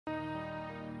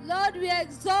Lord, we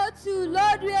exalt you.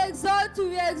 Lord, we exalt you.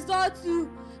 We exalt you.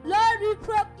 Lord, we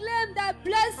proclaim that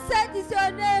blessed is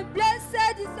your name.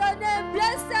 Blessed is your name.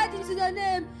 Blessed is your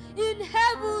name. In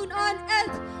heaven, on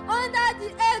earth, under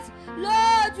the earth.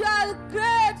 Lord, you are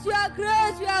great. You are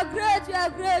great. You are great. You are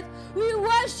great. We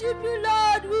worship you,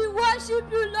 Lord. We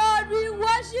worship you, Lord. We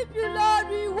worship you, Lord.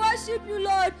 We worship you,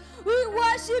 Lord. We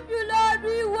worship you, Lord.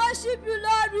 We worship you,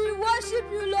 Lord. We worship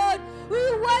you, Lord.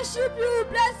 We worship you,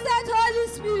 blessed Holy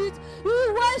Spirit.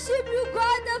 We worship you,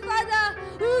 God the Father.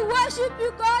 We worship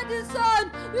you, God the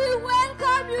Son. We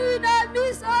welcome you in our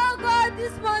midst, oh God,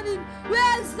 this morning. We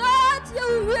exalt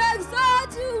you. We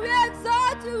exalt you. We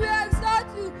exalt you. We exalt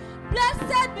you.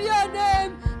 Blessed be your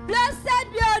name. Blessed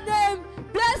be your name.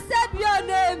 Blessed be your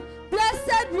name.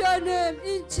 Blessed be your name.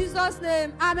 In Jesus'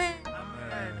 name. Amen.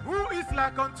 Amen. Who is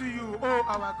like unto you, O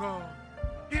our God?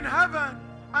 In heaven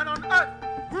and on earth,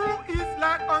 who is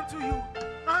like unto you?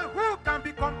 And who can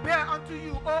be compared unto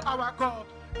you, O our God?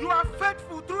 You are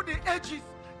faithful through the ages.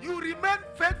 You remain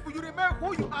faithful. You remain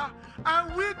who you are.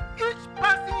 And with each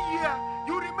passing year,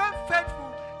 you remain faithful.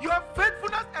 Your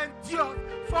faithfulness endures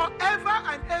forever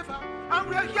and ever. And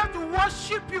we are here to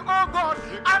worship you, oh God,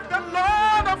 as the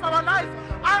Lord of our life,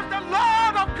 as the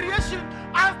Lord of creation,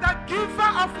 as the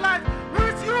giver of life.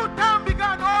 With you, time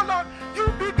began, oh Lord. You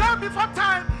began before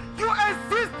time. You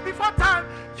exist before time.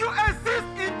 You exist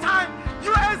in time.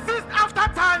 You exist after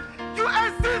time. You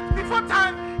exist before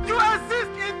time. You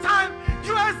exist in time.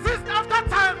 You exist after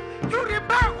time. You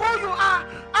remain who you are.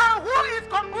 And who is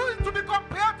to be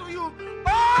compared to you?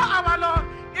 Oh, our Lord,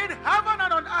 in heaven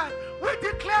and on earth, we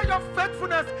declare your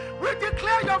faithfulness. We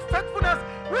declare your faithfulness.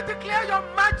 We declare your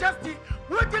majesty.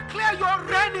 We declare your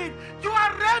reigning. You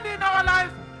are reigning in our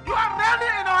lives. You are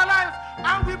reigning in our lives.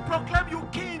 And we proclaim you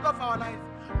King of our lives.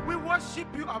 We worship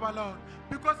you, our Lord,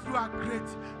 because you are great.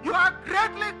 You are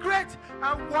greatly great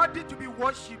and worthy to be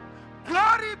worshipped.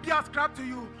 Glory be ascribed to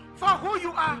you for who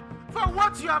you are, for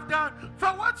what you have done, for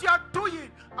what you are doing,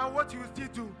 and what you will still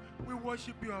do. We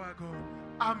worship you, our God.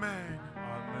 Amen.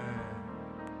 Amen.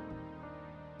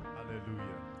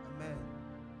 Hallelujah. Amen.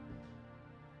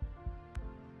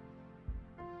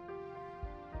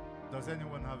 Does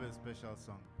anyone have a special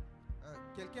song?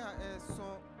 Quelqu'un a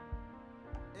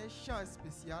un chant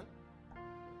spécial?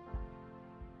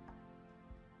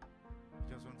 You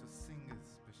just want to sing a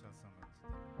special song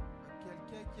unto them.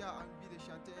 Quelqu'un qui a envie de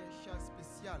chanter un chant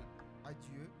spécial à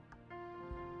Dieu?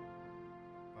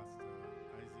 Pastor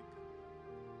Isaac, I've seen your hand.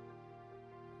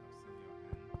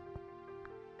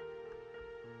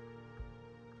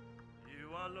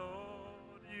 You are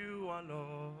Lord, you are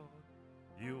Lord,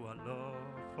 you are Lord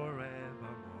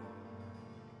forevermore.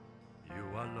 You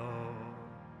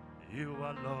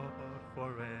are Lord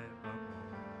forevermore.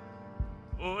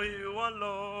 Oh, you are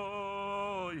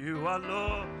Lord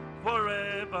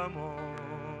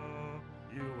forevermore.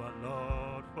 You are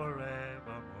Lord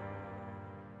forevermore.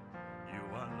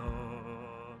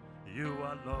 You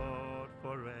are Lord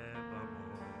forevermore.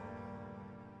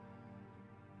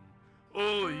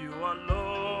 Oh, you are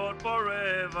Lord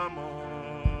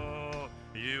forevermore.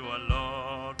 You are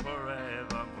Lord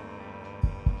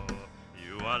forevermore.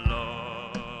 You are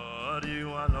Lord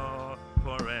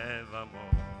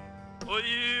forevermore. Oh,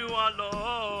 you are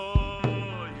Lord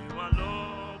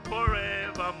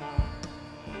forevermore.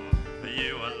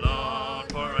 You are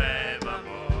Lord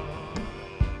forevermore.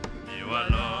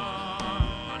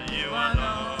 You are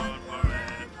Lord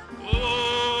forever.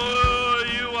 Oh,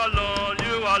 you are Lord forevermore.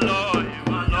 You are Lord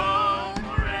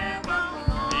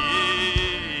forevermore.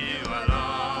 You are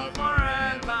Lord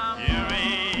forevermore. You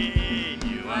reign.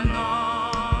 You are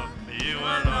Lord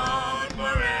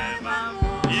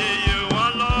forevermore. Yeah, you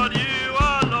are Lord, you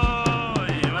are Lord,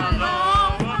 you are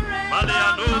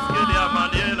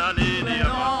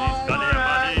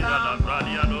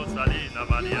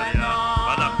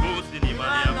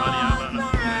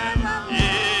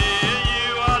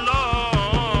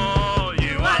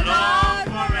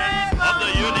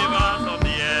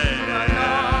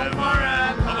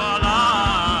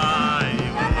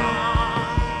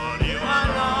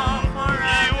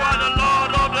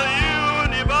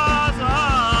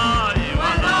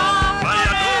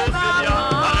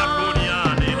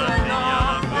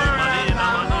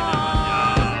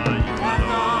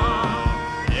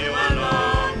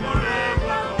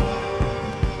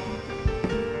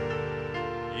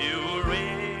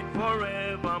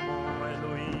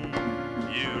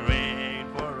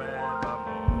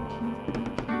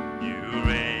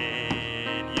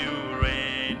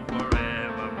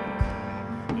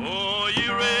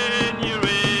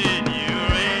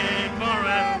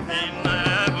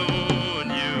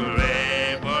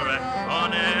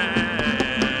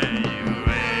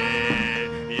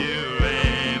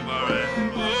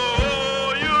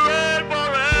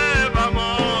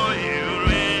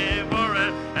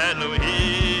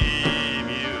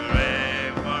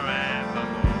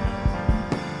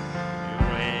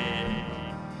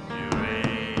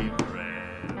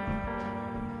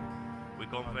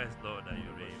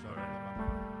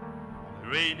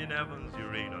in heavens, you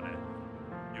reign on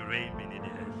earth. You reign beneath the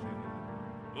earth.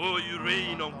 Oh, you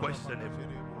reign unquestionable.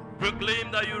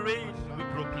 Proclaim that you reign. We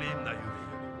proclaim that you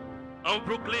reign. And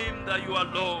we proclaim that you are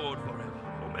Lord forever.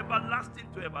 From everlasting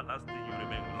to everlasting, you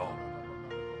remain Lord.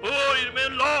 Oh, you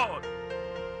remain Lord.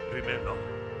 Remain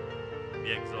Lord.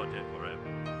 Be exalted forever.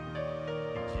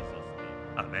 In Jesus'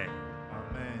 name. Amen.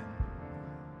 Amen.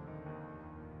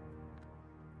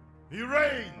 He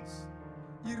reigns.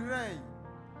 Il règne.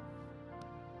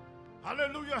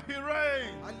 Hallelujah, he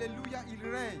reigns. Alléluia,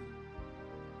 il règne.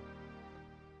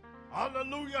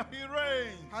 Hallelujah, he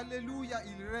reigns. Alléluia,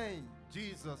 il règne.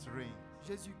 Jesus reigns.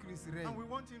 Jésus-Christ And règne. we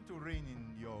want him to reign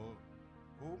in your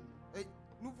home, Et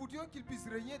nous voudrions qu'il puisse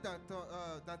régner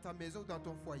dans ta maison, dans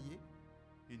ton foyer,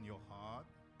 in your heart,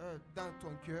 dans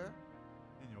ton cœur,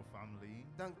 in your family,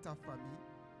 dans ta famille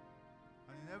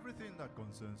and in everything that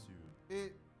concerns you.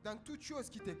 et dans toutes choses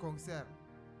qui te concernent.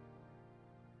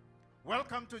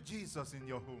 Welcome to Jesus in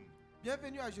your home.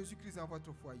 Bienvenue à Jésus-Christ dans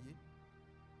votre foyer.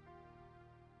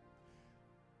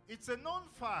 It's a known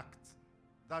fact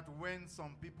that when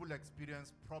some people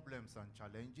experience problems and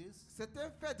challenges, C'est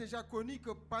un fait déjà connu que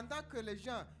pendant que les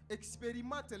gens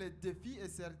expérimentent les défis et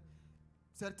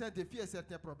certains défis et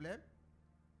certains problèmes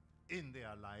in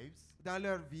their lives, dans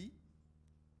leur vie,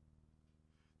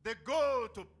 they go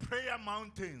to prayer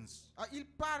mountains ils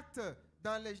partent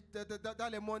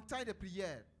dans les montagnes de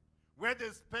prière, where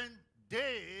they spend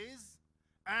days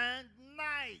and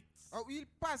nights où ils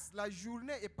passent la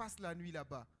journée et passent la nuit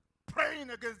là-bas, praying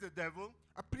against the devil,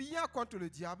 à prier contre le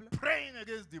diable, praying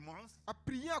against demons, à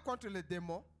prier contre les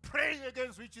démons, praying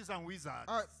against witches and wizards,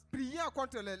 à prier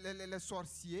contre les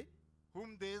sorciers,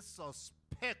 whom they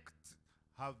suspect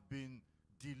have been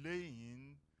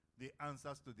delaying the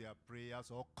answers to their prayers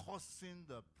or causing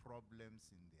the problems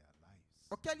in their lives.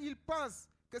 auxquels ils pensent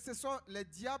que ce sont les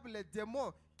diables, les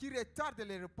démons qui retardent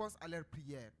les réponses à leurs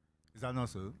prières. Is that not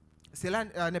so? Cela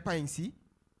n'est pas ainsi.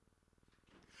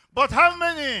 But how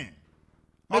many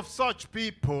of such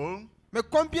people Mais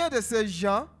combien de ces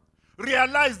gens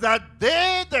realize that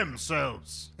they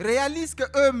themselves réalisent que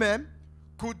eux-mêmes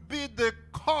could be the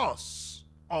cause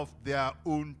of their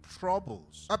own troubles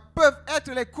peuvent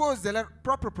être les causes de leurs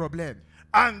propres problèmes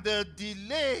and the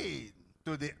delay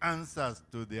to the answers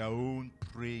to their own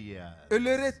prayers? et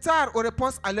le retard aux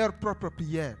réponses à leurs propres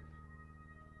prières?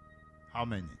 How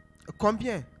many?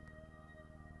 Combien?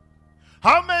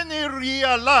 How many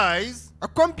realize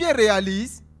Combien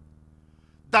réalisent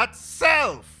that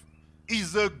self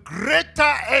is a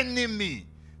greater enemy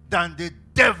than the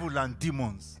devil and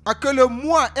demons? que le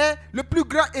moi est le plus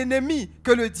grand ennemi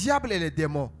que le diable et les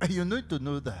démons? And you need to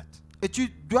know that. Et tu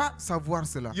dois savoir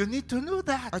cela. You need to know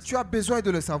that. Tu as besoin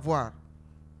de le savoir.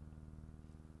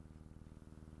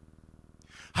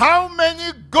 How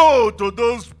many go to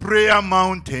those prayer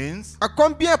mountains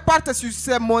Combien partent sur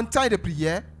ces montagnes de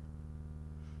prière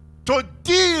to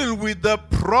deal with the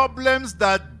problems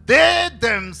that they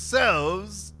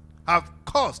themselves have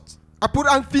caused? pour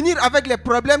en finir avec les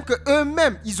problèmes que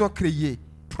eux-mêmes ils ont créés?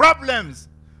 Problems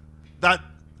that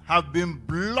have been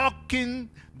blocking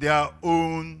their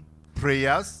own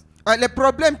prayers, Les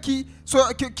problèmes qui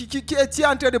étaient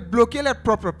en train de bloquer leurs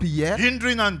propres prières,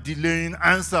 hindering and delaying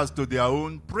answers to their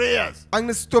own prayers.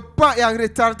 en stoppant et en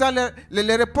retardant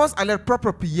les réponses à leurs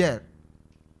propres prières.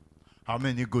 How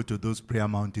many go to those prayer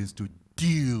mountains to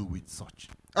deal with such?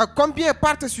 Combien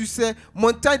partent sur ces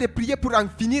montagnes de prière pour en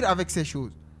finir avec ces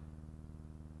choses?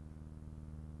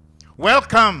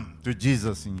 Welcome to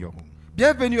Jesus in your home.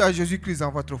 Bienvenue à Jésus-Christ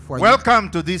dans votre foyer. Welcome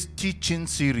to this teaching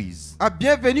series.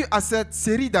 Bienvenue à cette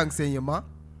série d'enseignements.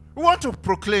 We want to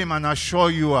proclaim and assure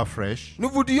you afresh Nous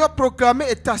voudrions proclamer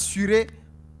et t'assurer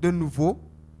de nouveau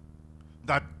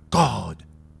that God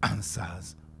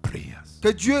answers prayers. que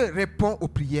Dieu répond aux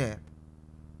prières.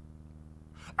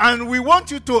 And we want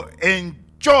you to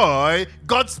enjoy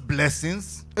God's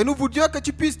blessings Et nous voudrions que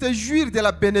tu puisses te jouir de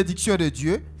la bénédiction de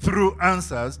Dieu through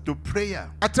answers to prayer.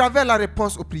 à travers la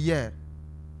réponse aux prières.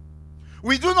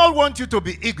 We do not want you to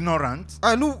be ignorant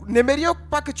Nous n'aimerions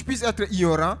pas que tu puisses être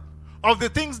ignorant of the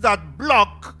things that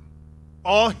block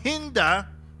or hinder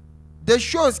des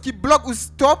choses qui bloquent ou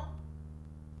stoppent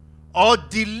or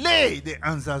delay the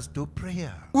answers to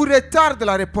prayer. ou retardent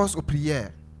la réponse aux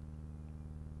prières.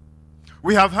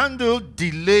 We have handled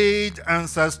delayed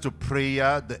answers to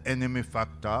prayer, the enemy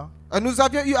factor. Nous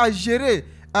avions eu à gérer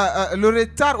le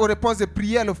retard aux réponses de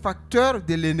prière, le facteur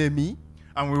de l'ennemi.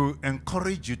 And we will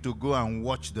encourage you to go and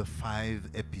watch the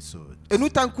 5 episodes Et nous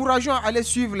t'encourageons à aller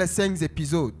suivre les 5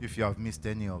 épisodes. if you have missed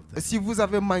any of them. Si vous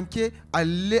avez manqué à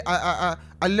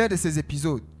l'un de ces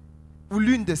épisodes ou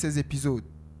l'une de ces épisodes.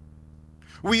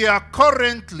 We are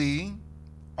currently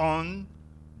on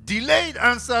delayed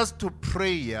answers to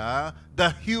prayer,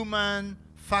 the human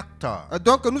factor.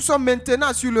 Donc nous sommes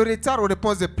maintenant sur le retard aux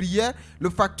réponses de prière, le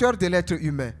facteur de l'être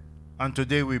humain. And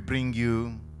today we bring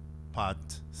you part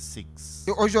 6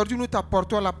 Et aujourd'hui nous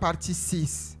t'apportons la partie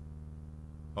 6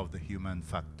 of the human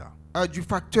factor. du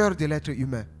facteur de l'être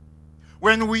humain.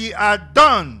 When we are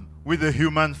done with the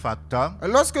human factor,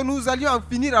 Lorsque nous allions en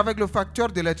finir avec le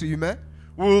facteur de l'être humain,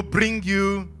 we'll bring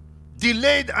you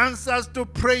delayed answers to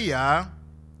prayer,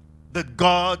 the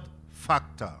God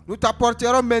factor. nous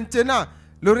t'apporterons maintenant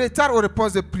le retard aux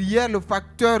réponses de prière, le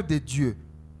facteur de Dieu.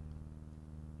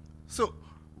 So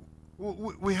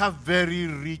we have very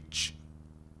rich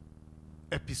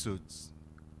episodes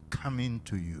coming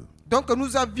to you. Donc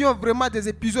nous avions vraiment des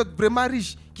épisodes vraiment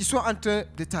riches qui sont en train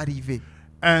de t'arriver.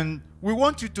 And we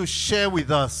want you to share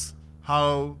with us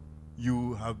how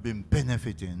you have been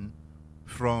benefiting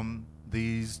from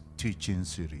these teaching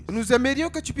series. Nous aimerions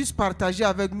que tu puisses partager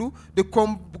avec nous de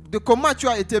comment tu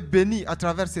as été béni à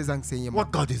travers ces enseignements.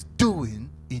 What God is doing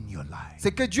in your life. Ce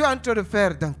que Dieu est en train de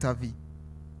faire dans ta vie.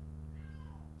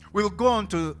 We'll go on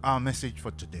to our message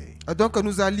for today. Donc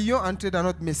nous allions entrer dans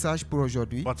notre message pour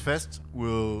aujourd'hui. But first,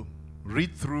 we'll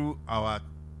read through our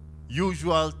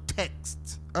usual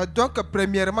text Donc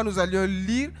premièrement, nous allions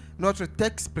lire notre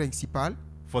texte principal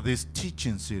for this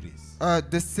teaching series.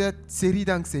 de cette série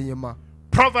d'enseignements.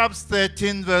 Proverbs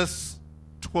 13 verse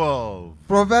 12.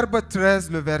 Proverbe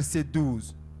 13, le verset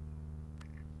 12.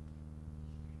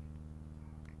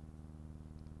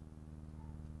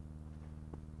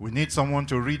 We need someone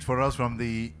to read for us from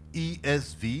the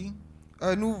ESV.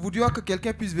 Nous voudrions que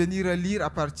quelqu'un puisse venir lire à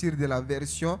partir de la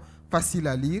version facile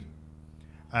à lire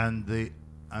And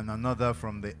another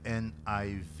from the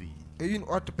NIV. et une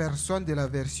autre personne de la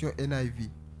version NIV.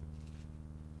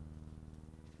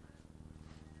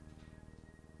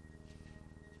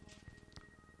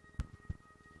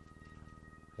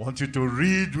 I want you to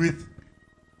read with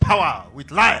power,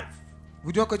 with life.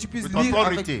 Nous voudrions que tu puisses With lire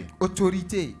authority. avec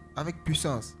autorité, avec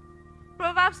puissance.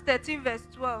 Proverbs 13 verse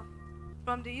 12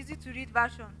 from the easy to read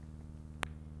version.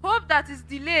 Hope that is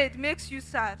delayed makes you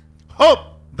sad,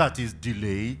 Hope that is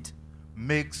delayed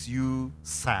makes you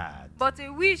sad. but a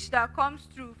wish that comes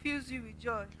true fills you with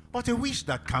joy. But a wish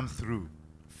that comes through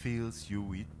fills you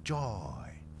with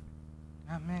joy.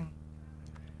 Amen.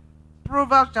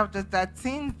 Proverbs chapter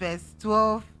 13, verse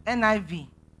 12, NIV.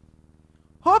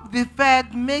 Hope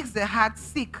deferred makes the heart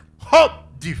sick,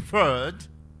 Hope deferred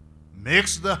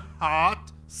makes the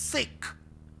heart sick.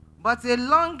 but a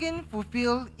longing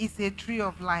fulfilled is a tree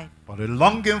of life. But a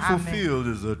longing Amen. fulfilled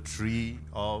is a tree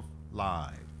of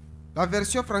life. La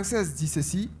version française dit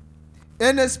ceci.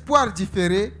 Un espoir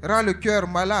différé rend le cœur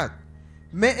malade,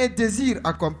 mais un désir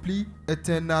accompli est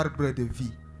un arbre de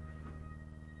vie.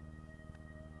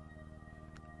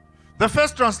 The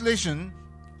first translation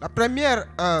La première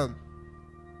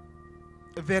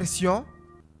version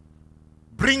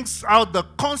brings out the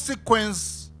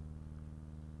consequence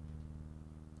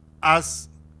as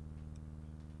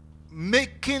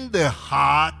making the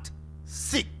heart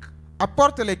sick.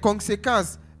 apporte les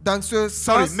conséquences dans ce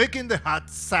Sorry, sens, making the heart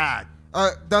sad.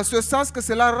 dans ce sens que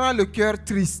cela rend le cœur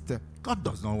triste. God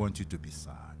does not want you to be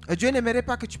sad. Et Dieu n'aimerait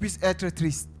pas que tu puisses être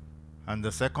triste. And the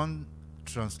second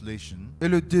translation Et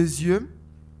le deuxième,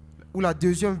 ou la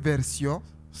deuxième version,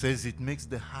 says it makes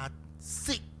the heart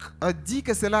sick. dit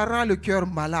que cela rend le cœur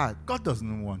malade. God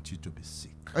doesn't want you to be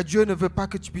sick. Dieu ne veut pas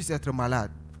que tu puisses être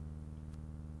malade.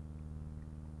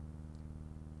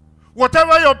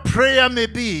 Whatever your prayer may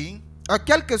be,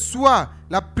 Quelle que soit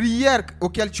la prière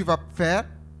auquel tu vas faire,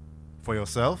 for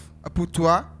yourself, pour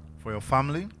toi, for your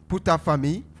family, pour ta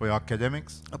famille, for your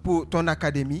academics, pour ton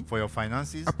académie, for your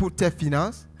finances, pour tes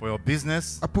finances, for your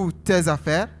business, pour tes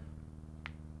affaires,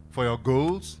 for your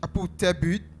goals, pour tes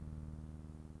buts,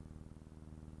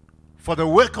 for the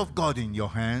work of God in your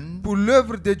hand, pour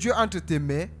l'œuvre de Dieu entre tes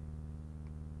mains,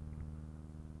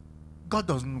 God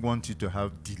doesn't want you to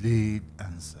have delayed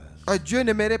answers. Dieu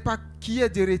n'aimerait pas qu'il y ait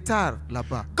de retard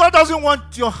là-bas. God doesn't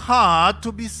want your heart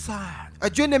to be sad.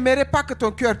 Dieu n'aimerait pas que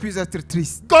ton cœur puisse être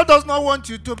triste. God does not want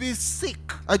you to be sick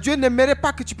Dieu n'aimerait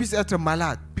pas que tu puisses être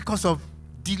malade because of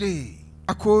delay,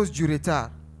 à cause du retard,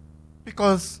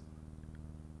 because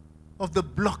of the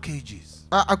blockages.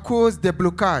 à cause des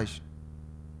blocages.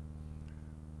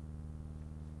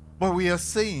 But we are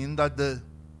saying that the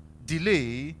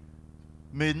delay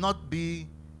may not be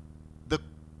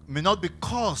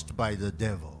caused by the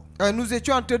devil. Nous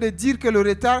étions en train de dire que le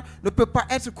retard ne peut pas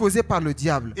être causé par le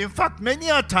diable. In fact, many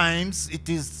a times it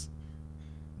is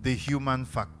the human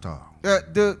factor.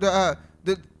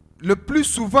 Le plus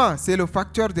souvent, c'est le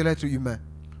facteur de l'être humain.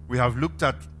 We have looked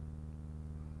at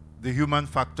the human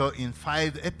factor in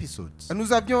 5 episodes.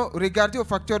 Nous avions regardé au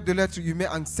facteur de l'être humain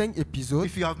en 5 épisodes.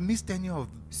 If you have missed any of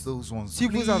those ones, Si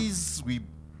vous avez- please, we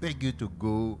beg you to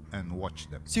go and watch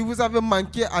them. Si vous avez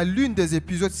manqué à l'une des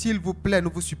épisodes, s'il vous plaît,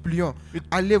 nous vous supplions,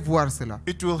 allez voir cela.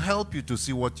 It will help you to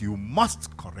see what you must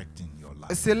correct in your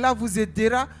life. Cela vous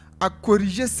aidera à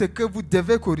corriger ce que vous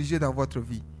devez corriger dans votre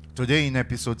vie. Today in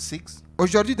episode 6,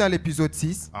 Aujourd'hui, dans l'épisode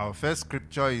 6, our first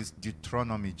scripture is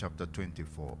Deuteronomy chapter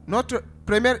 24. notre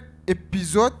premier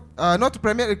épisode, notre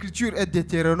première écriture est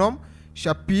Deutéronome,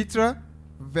 chapitre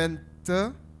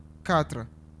 24.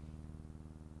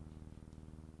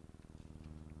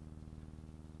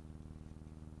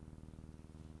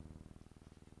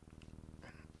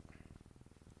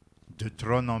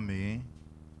 Deuteronomy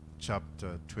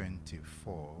chapter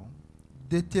 24.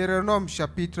 Deutéronome,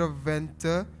 chapitre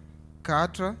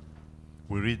 24.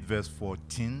 We read verse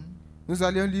 14 Nous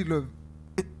allons lire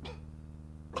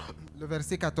le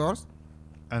verset 14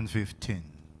 and 15.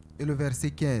 et le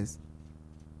verset 15.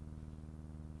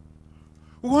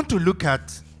 We want to look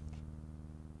at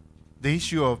the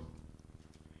issue of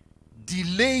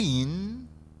delaying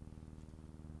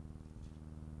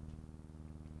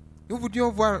Nous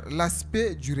voudrions voir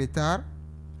l'aspect du retard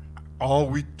or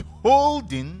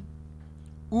withholding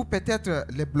ou peut-être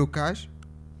les blocages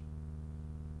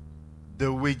the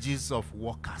wages of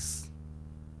workers,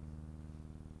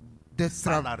 des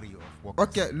salary of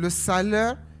workers, Ok, le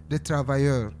salaire des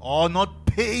travailleurs. or not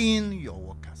paying your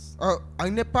workers. À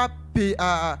ne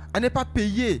pas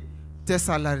payer tes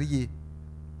salariés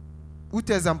ou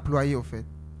tes employés, au fait.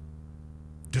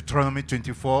 Deuteronomy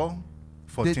 24,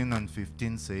 14 and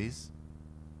 15 says,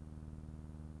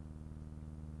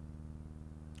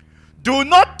 do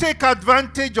not take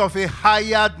advantage of a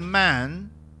hired man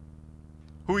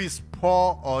who is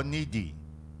poor or needy,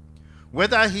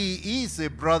 whether he is a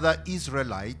brother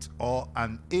Israelite or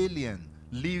an alien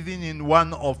living in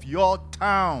one of your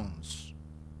towns.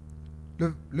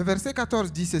 Le verset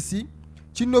 14 dit ceci.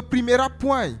 Tu n'opprimeras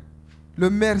point le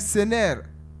mercenaire,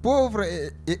 pauvre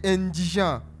et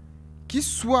indigent, qui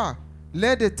soit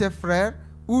l'un de tes frères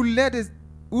ou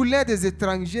l'un des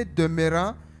étrangers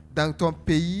demeurant dans ton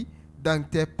pays, dans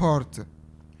tes portes.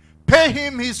 Pay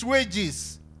him his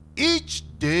wages each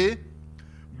day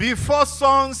before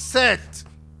sunset,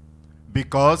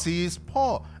 because he is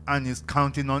poor and is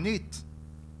counting on it.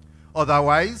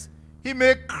 Otherwise, he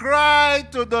may cry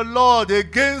to the Lord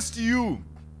against you,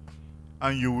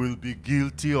 and you will be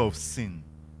guilty of sin.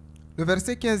 Le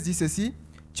verset 15 dit ceci.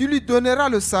 Tu lui donneras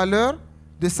le salaire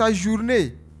de sa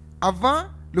journée avant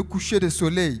le coucher du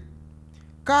soleil,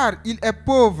 car il est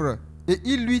pauvre et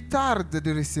il lui tarde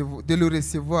de le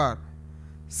recevoir.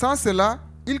 Sans cela,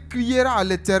 il criera à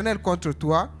l'Éternel contre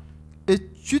toi et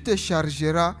tu te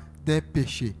chargeras d'un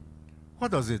péché. What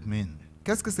does it mean?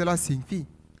 Qu'est-ce que cela signifie?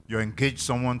 You engage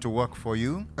someone to work for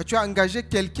you, Tu as engagé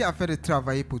quelqu'un afin de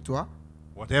travailler pour toi,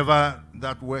 whatever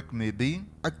that work may be,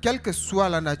 quelle que soit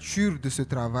la nature de ce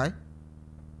travail.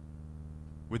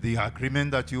 with the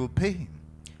agreement that you will pay him.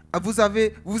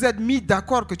 Vous êtes mis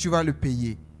d'accord que tu vas le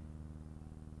payer.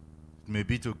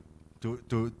 Maybe to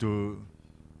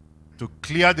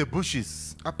clear the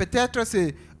bushes, Peut-être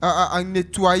c'est en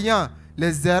nettoyant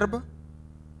les herbes,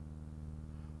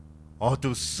 or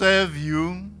to serve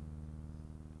you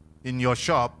in your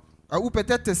shop, ou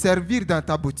peut-être te servir dans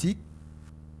ta boutique,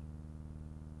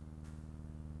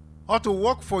 or to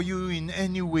work for you in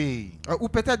any way. ou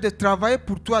peut-être de travailler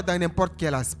pour toi dans n'importe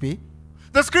quel aspect.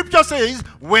 The scripture says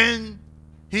when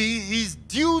he is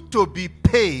due to be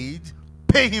paid,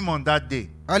 pay him on that day.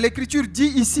 L'Écriture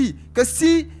dit ici que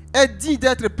si est dit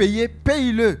d'être payé,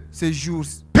 paye-le ces jours.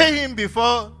 Pay him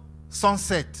before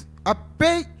sunset.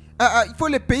 Il faut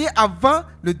le payer avant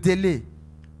le délai.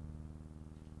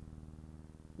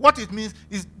 What it means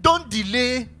is don't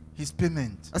delay his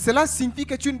payment. Cela signifie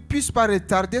que tu ne puisses pas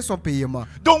retarder son paiement.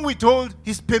 Don't withhold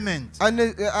his payment.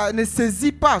 Ne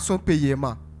saisis pas son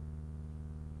paiement.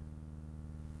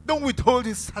 Don't withhold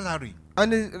his salary.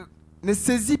 Ne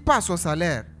saisis pas son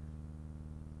salaire.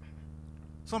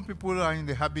 Some people are in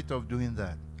the habit of doing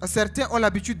that. Certains ont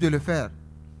l'habitude de le faire.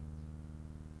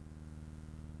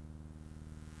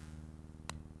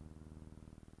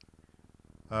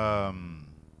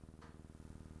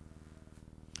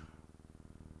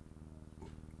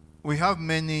 We have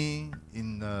many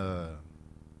in the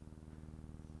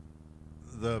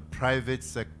private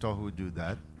sector who do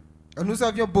that. Nous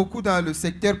avions beaucoup dans le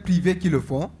secteur privé qui le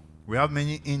font. We have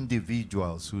many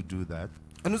individuals who do that.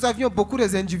 Nous avions beaucoup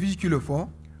des individus qui le font.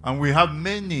 And we have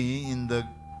many in the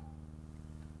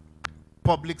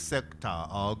public sector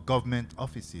or government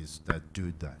offices that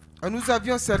do that. Nous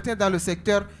avions certains dans le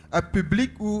secteur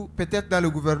public ou peut-être dans le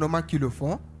gouvernement qui le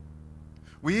font.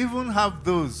 We even have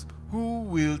those who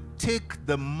will take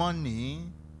the money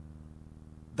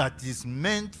that is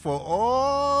meant for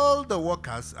all the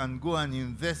workers and go and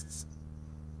invest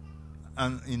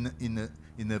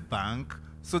in a bank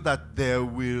so that there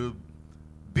will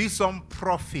be some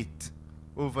profit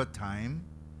over time.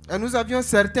 Et nous avions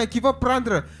certains qui vont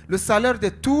prendre le salaire de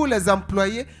tous les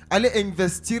employés, aller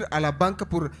investir à la banque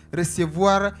pour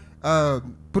recevoir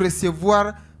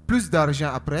plus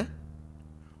d'argent après.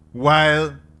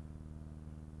 While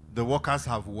the workers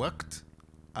have worked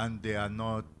and they are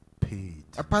not paid.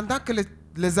 Pendant que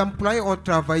les employés ont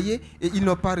travaillé et ils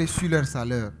n'ont pas reçu leur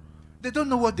salaire. They don't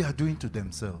know what they are doing to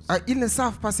themselves. Ils ne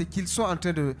savent pas ce qu'ils sont en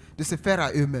train de se faire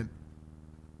à eux-mêmes.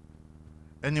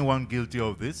 Anyone guilty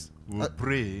of this will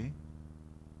pray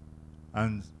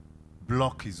and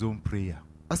block his own prayer.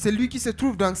 Celui qui se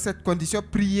trouve dans cette condition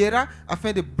priera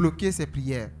afin de bloquer ses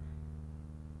prières.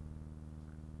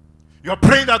 You are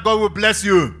praying that God will bless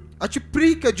you, Tu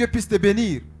pries que Dieu puisse te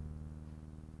bénir,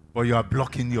 but you are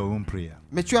blocking your own prayer.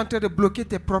 mais tu es en train de bloquer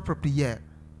tes propres prières.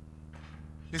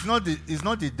 It's not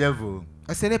the devil.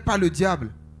 Ce n'est pas le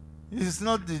diable, It's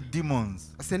not the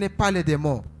demons. ce n'est pas les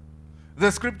démons.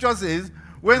 The scripture says,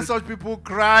 when such people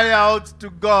cry out to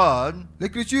God,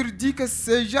 L'Écriture dit que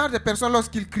ce genre de personnes,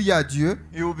 lorsqu'ils crient à Dieu,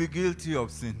 he will be guilty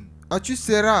of sin. tu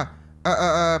seras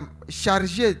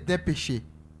chargé d'un péché.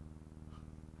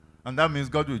 And that means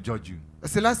God will judge you.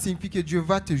 Cela signifie que Dieu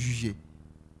va te juger.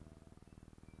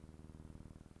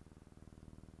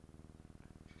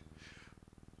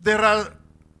 There are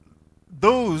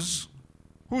those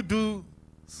who do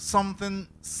something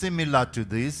similar to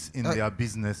this in their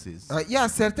businesses. Il y a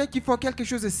certains qui font quelque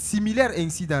chose de similaire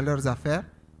ainsi dans leurs affaires.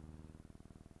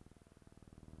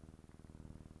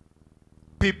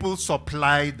 People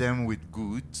supply them with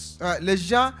goods. Les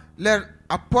gens leur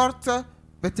apportent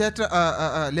peut-être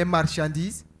les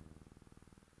marchandises.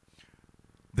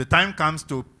 The time comes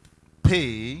to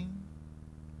pay.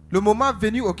 Le moment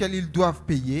venu auquel ils doivent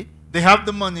payer, They have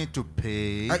the money to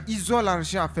pay, ils ont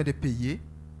l'argent afin de payer,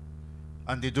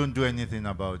 and they don't do anything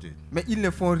about it. mais ils ne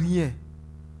font rien.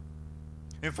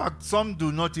 In fact, some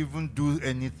do not even do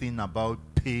anything about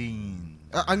paying.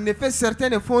 En effet, certains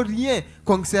ne font rien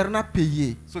concernant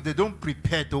payer. So they don't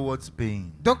prepare towards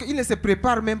paying. Donc, ils ne se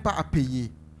préparent même pas à payer.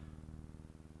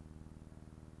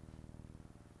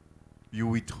 You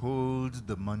withhold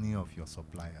the money of your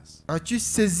suppliers. Tu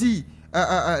saisis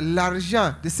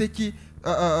l'argent de ceux qui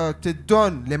te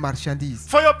donnent les marchandises.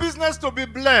 For your business to be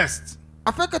blessed,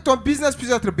 Afin que ton business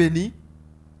puisse être béni,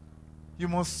 you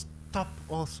must stop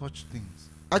all such things.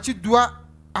 tu dois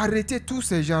arrêter tous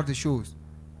ces genres de choses.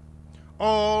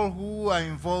 All who are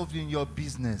involved in your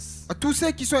business, Tous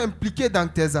ceux qui sont impliqués dans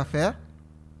tes affaires,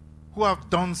 who have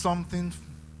done something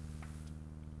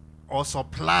or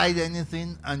supplied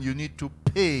anything and you need to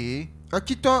pay,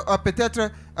 qui t'ont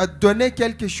peut-être donné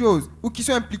quelque chose ou qui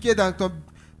sont impliqués dans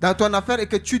ton affaire et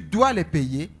que tu dois les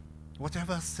payer,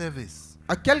 whatever service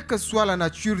quelle que soit la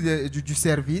nature du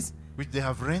service which they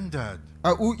have rendered,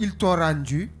 où ils t'ont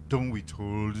rendu, don't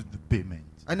withhold the payment.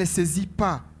 ne saisis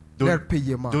pas leur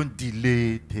paiement. Don't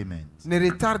delay payment Ne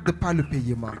retarde pas le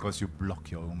paiement because you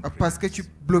block your own parce que prayers. tu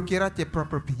bloqueras tes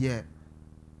propres prières.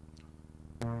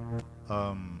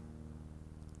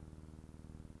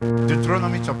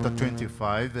 Deuteronomy chapter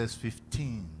 25 verse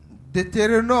 15.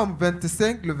 Deutéronome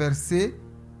 25, le verset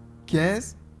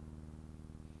 15.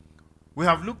 We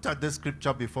have looked at this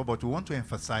scripture before, but we want to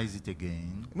emphasize it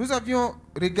again. Nous avions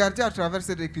regardé à travers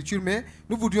cette écriture, mais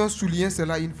nous voudrions souligner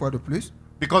cela une fois de plus.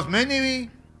 Because many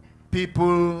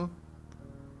people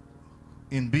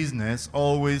in business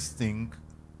always think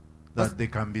that they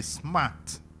can be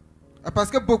smart. Parce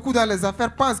que beaucoup dans les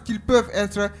affaires pensent qu'ils peuvent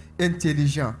être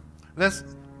intelligents. Let's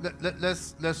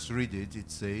read it.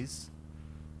 It says,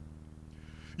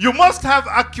 you must have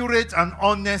accurate and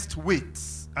honest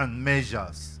weights and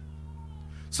measures,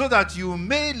 so that you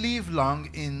may live long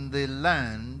in the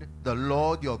land the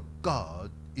Lord your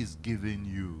God is giving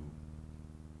you.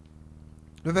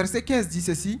 Le verset 15 dit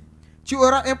ceci. Tu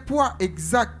auras un poids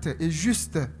exact et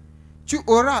juste. Tu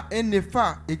auras un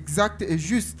effort exact et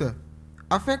juste,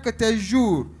 afin que tes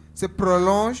jours se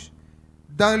prolongent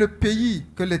dans le pays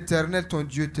que l'Éternel ton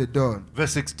Dieu te donne.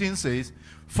 Verse 16 says,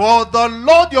 for the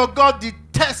Lord your God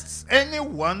detests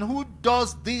anyone who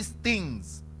does these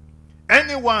things,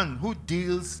 anyone who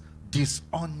deals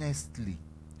dishonestly.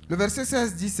 Le verset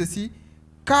 16 dit ceci.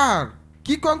 Car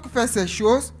quiconque fait ces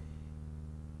choses,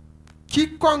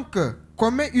 quiconque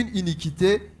commet une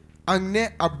iniquité, en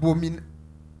est abominable.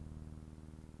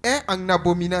 est en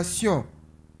abomination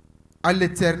à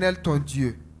l'Éternel ton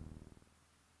Dieu.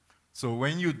 So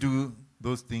when you do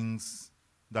those things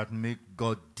that make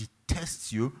God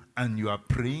detest you and you are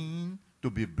praying to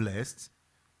be blessed,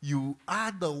 you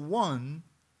are the one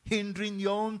hindering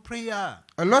your own prayer.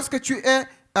 Lorsque tu es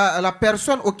la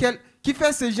personne qui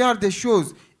fait ce genre de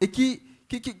choses et qui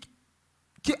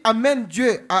amène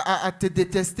Dieu à te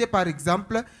détester, par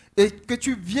exemple, et que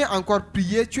tu viens encore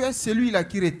prier, tu es celui-là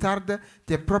qui retarde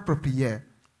tes propres prières.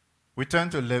 We turn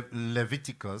to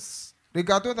Leviticus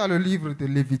Regardons dans le livre de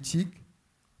Lévitique,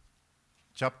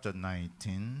 chapter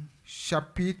 19.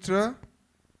 chapitre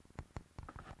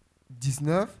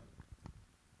 19,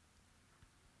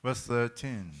 Verse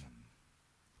 13.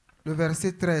 le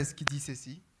verset 13 qui dit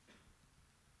ceci.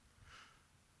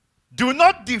 Do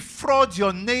not defraud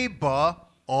your neighbor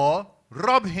or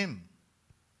rob him.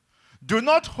 Do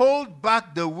not hold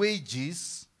back the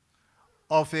wages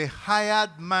of a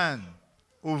hired man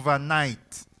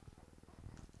overnight.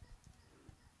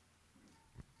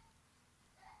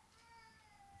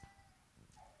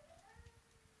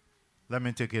 Let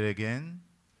me take it again.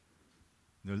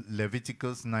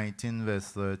 Leviticus 19,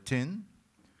 verse 13.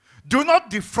 Do not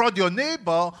defraud your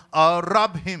neighbor or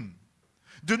rob him.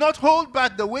 Do not hold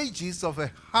back the wages of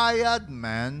a hired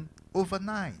man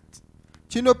overnight.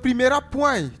 Tu n'opprimeras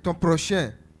point ton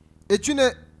prochain et tu ne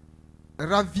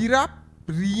raviras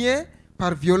rien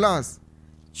par violence.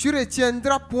 Tu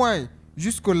retiendras point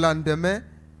jusqu'au lendemain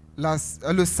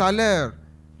le salaire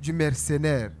du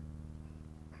mercenaire.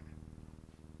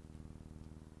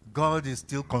 God is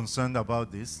still concerned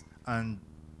about this, and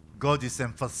God is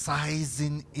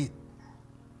emphasizing it.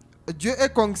 Dieu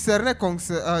est concerné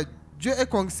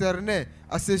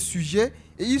à ce sujet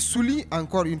et il souligne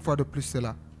encore une fois de plus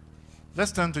cela.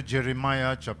 Let's turn to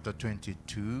Jeremiah chapter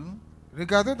 22.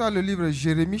 Regardons dans le livre de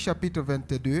Jérémie chapitre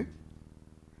 22.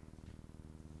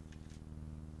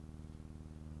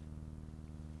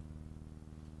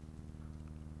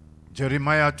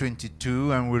 Jeremiah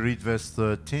 22, and we read verse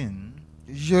 13.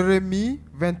 Jérémie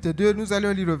 22, nous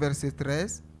allons lire le verset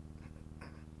 13.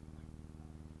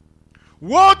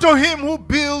 Woe to him who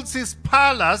builds his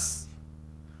palace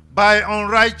by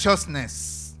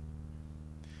unrighteousness,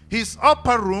 his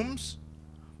upper rooms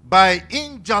by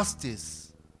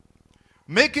injustice,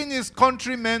 making his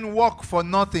countrymen work for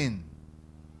nothing,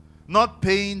 not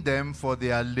paying them for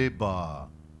their labor.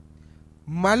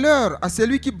 Malheur à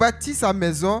celui qui bâtit sa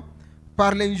maison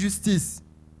par l'injustice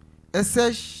et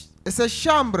ses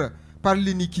chambres par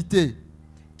l'iniquité,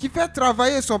 qui fait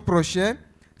travailler son prochain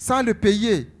sans le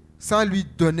payer, sans lui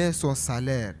donner son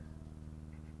salaire.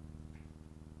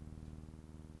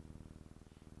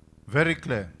 Very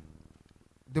clear.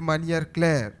 De manière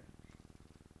claire.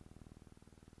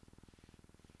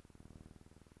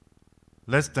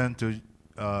 Let's turn to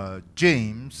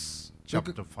James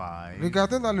chapter 5.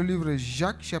 Regardons dans le livre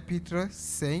Jacques chapitre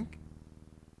 5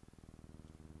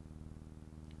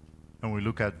 And we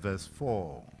look at verse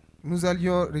 4. Nous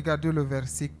allions regarder le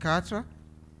verset 4.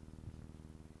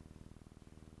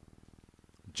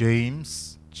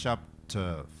 James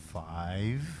chapter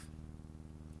 5.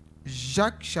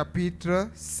 Jacques chapitre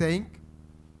 5,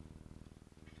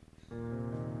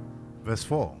 Verse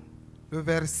 4. le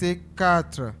verset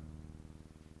 4.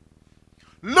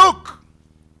 Look,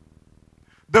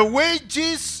 the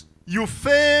wages you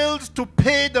failed to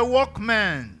pay the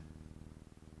workmen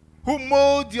who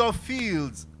mowed your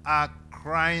fields are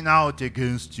crying out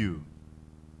against you.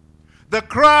 The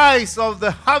cries of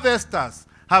the harvesters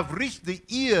have reached the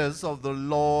ears of the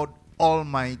Lord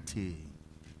Almighty.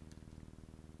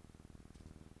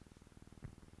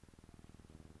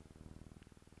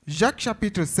 Jacques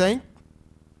chapitre 5,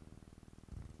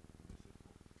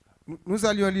 nous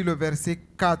allions lire le verset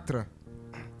 4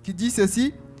 qui dit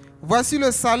ceci. Voici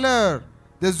le salaire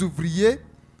des ouvriers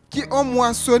qui ont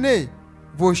moissonné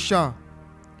vos champs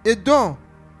et dont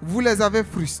vous les avez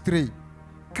frustrés.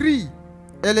 Cris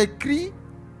et les cris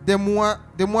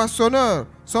des moissonneurs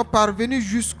sont parvenus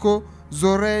jusqu'aux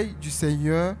oreilles du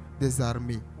Seigneur des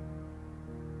armées.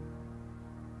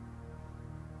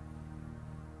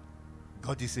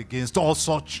 God is against all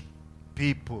such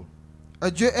people.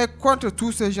 Dieu est contre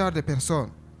tous ces genres de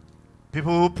personnes.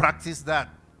 People who practice that.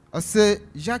 Ces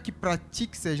gens qui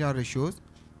pratiquent ces genres de choses,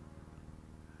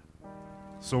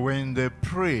 So when they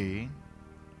pray,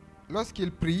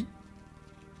 lorsqu'ils prient,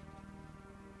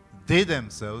 they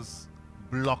themselves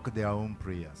block their own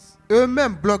prayers.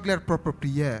 eux-mêmes bloquent leurs propres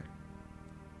prières.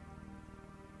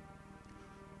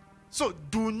 So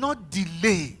do not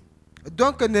delay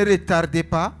Donc ne retardez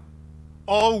pas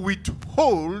or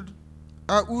withhold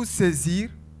ou saisir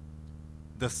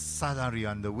the salary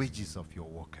and the wages of your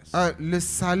workers. Le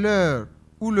salaire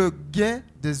ou le gain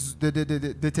de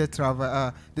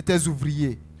tes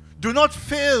ouvriers. Do not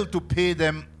fail to pay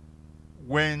them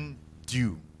when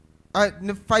due.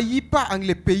 Ne faillis pas en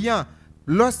les payant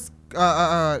lors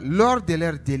de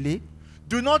leur délai.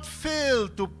 Do not fail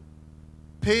to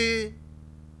pay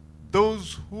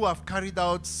those who have carried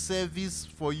out service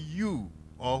for you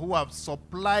or who have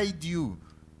supplied you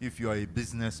if you are a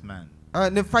businessman.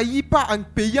 Ne faillis pas en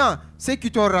payant ceux qui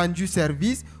t'ont rendu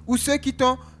service ou ceux qui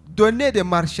t'ont donné des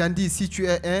marchandises si tu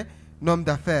es un homme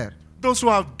d'affaires. Those who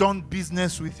have done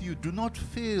business with you, do not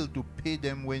fail to pay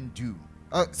them when due.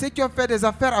 Ceux qui ont fait des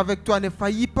affaires avec toi, ne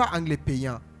faillis pas en les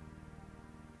payant.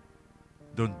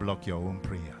 Don't block your own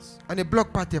prayers. Ne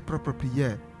bloque pas tes propres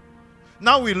prières.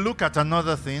 Now we look at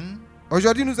another thing,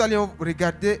 Aujourd'hui, nous allons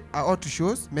regarder à autre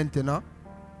chose maintenant.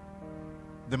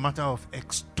 the matter of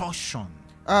extortion.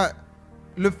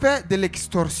 Le fait de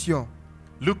l'extorsion.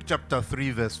 Luke chapter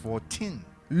 3 verse 14.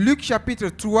 Luc chapitre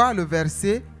 3, le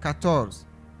verset 14.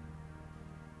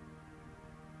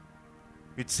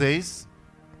 It says,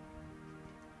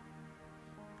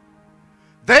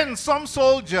 Then some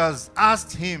soldiers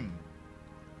asked him,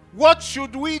 What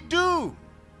should we do?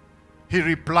 He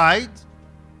replied,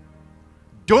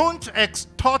 Don't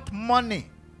extort money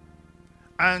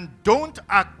and don't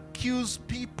accuse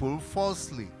people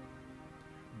falsely.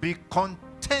 Be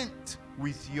content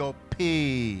with your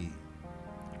pay.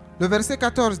 Le verset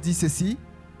 14 dit ceci.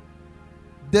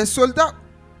 Des soldats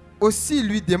aussi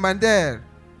lui demandèrent,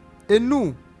 et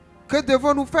nous, que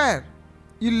devons-nous faire?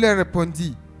 Il leur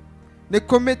répondit, ne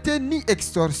commettez ni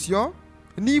extorsion,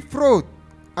 ni fraude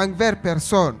envers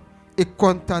personne, et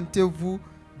contentez-vous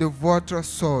de votre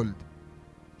solde.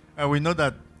 And we know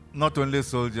that not only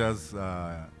soldiers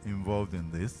are involved in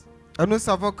this, Et nous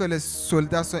savons que les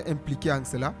soldats sont impliqués en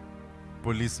cela.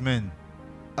 policemen,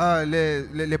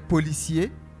 Les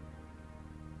policiers,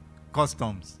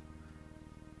 customs,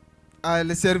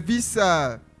 les services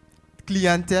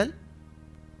clientèle.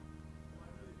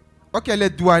 Ok, les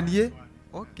douaniers.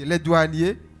 Ok, les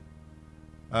douaniers.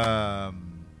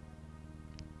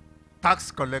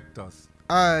 tax collectors,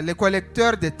 Les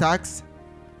collecteurs de taxes.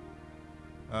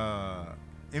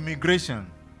 immigration,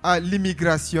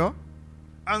 L'immigration.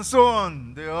 and so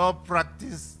on. They all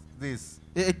practice this.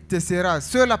 Et etc.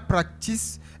 Ceux-là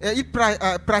pratiquent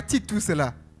tout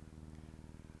cela.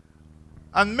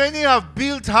 And many have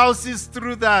built houses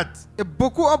through that. Et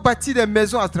beaucoup ont bâti des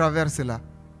maisons à travers cela.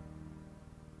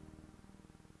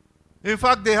 In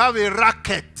fact, they have a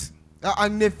racket,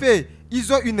 En effet,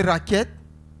 ils ont une raquette.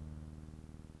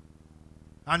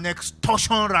 an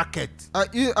extortion racket.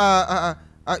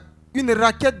 Une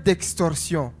raquette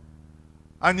d'extorsion.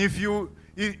 And if you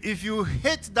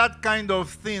hate that kind of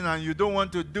thing and you don't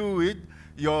want to do it,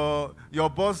 your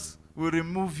boss will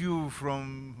remove you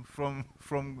from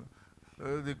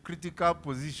the critical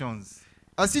positions.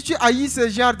 Si tu haïs ce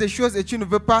genre de choses et tu ne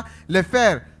veux pas les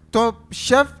faire, ton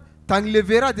chef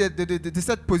t'enlèvera de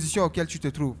cette position auquel tu te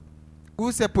trouves.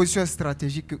 Ou ces positions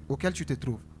stratégiques auxquelles tu te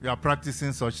trouves. You are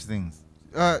practicing such things.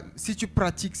 Si tu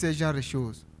pratiques ce genre de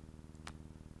choses.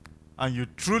 And you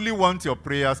truly want your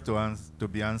prayers to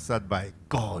be answered by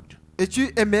God. Et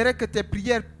tu aimerais que tes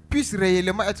prières puissent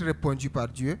réellement être répondues par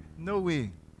Dieu. No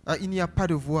way. Il n'y a pas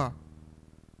de voie.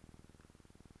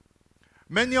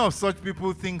 Many of such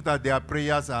people think that their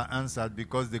prayers are answered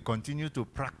because they continue to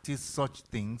practice such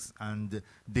things and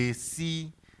they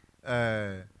see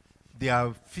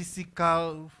their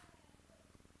physical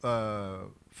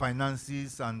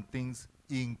finances and things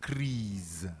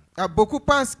increase. Beaucoup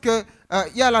pensent qu'il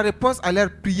y a la réponse à leur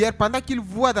prière pendant qu'ils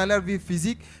voient dans leur vie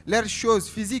physique leurs choses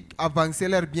physiques avancer,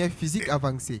 leurs biens physiques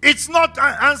avancer. It's not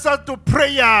an answer to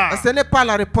prayer. Ce n'est pas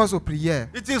la réponse aux prières.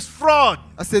 It is fraud.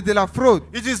 C'est de la fraude.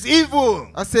 It is evil.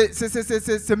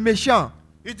 C'est méchant.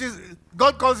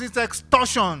 God calls it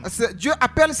extortion. Dieu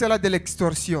appelle cela de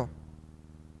l'extorsion.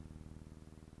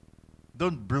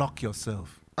 Don't block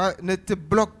yourself. Ne te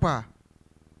bloque pas.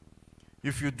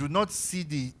 If you do not see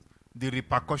the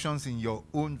repercussions in your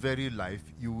own very life,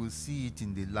 you will see it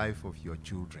in the life of your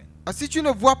children. Si tu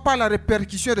ne vois pas la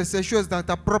répercussion de ces choses dans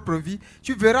ta propre vie,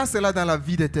 tu verras cela dans la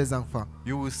vie de tes enfants.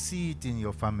 You will see it in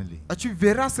your family. Tu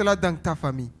verras cela dans ta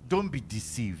famille. Don't be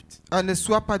deceived. Ne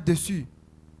sois pas déçu.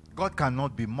 God cannot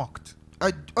be mocked.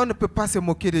 On ne peut pas se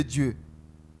moquer de Dieu.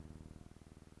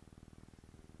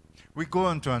 We go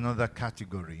on to another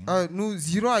category. Nous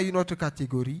irons à une autre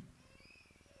catégorie.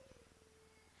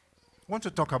 I want to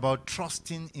talk about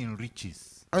trusting in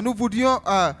riches. Nous voudrions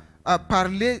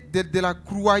parler de la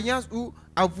croyance ou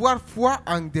avoir foi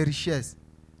en des richesses.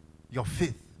 Your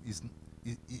faith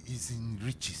is in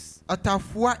riches. Ta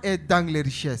foi est dans les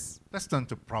richesses. Let's turn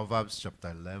to Proverbs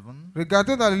chapter 11.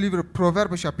 Regardons dans le livre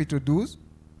Proverbes chapitre 12.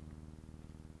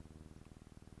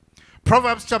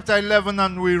 Proverbs chapter 11,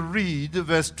 and we read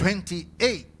verse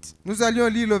 28. Nous allions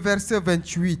lire le verset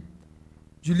 28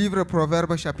 du livre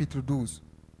Proverbes chapitre 12.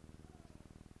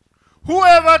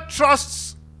 Whoever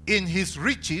trusts in his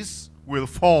riches will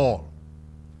fall,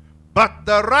 but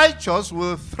the righteous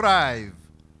will thrive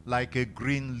like a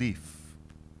green leaf.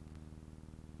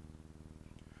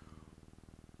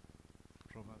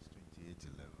 Proverbs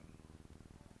 28:11.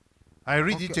 I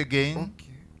read it again. Ok.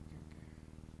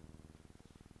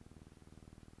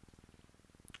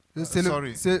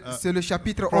 Sorry, C'est le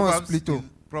chapitre 11 Proverbs, plutôt.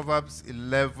 Proverbs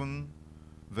 11,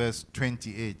 verse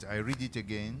 28. I read it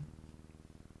again.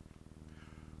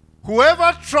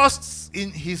 Whoever trusts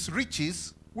in his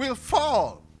riches will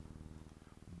fall,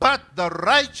 but the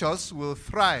righteous will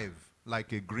thrive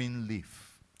like a green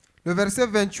leaf. Le verset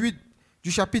 28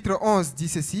 du chapitre 11 dit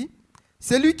ceci.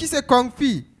 Celui qui se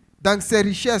confie dans ses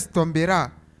richesses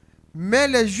tombera, mais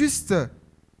les justes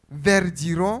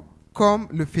verdiront comme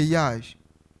le feuillage.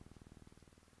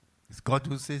 It's God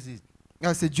who says it.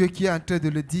 Ah, c'est Dieu qui est en train de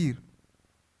le dire.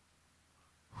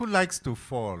 Who likes to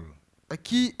fall?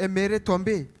 Qui aimerait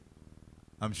tomber?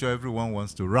 I'm sure everyone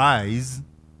wants to rise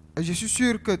Je suis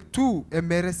sûr que tout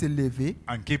aimerait se lever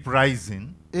and keep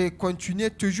rising, et continuer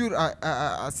toujours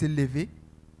à se lever.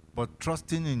 but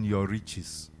trusting in your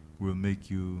riches will make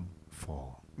you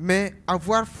fall. Mais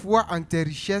avoir foi en tes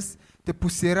richesses te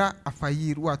poussera à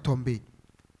faillir ou à tomber.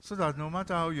 So that no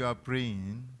matter how you are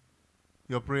praying,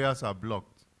 your prayers are blocked.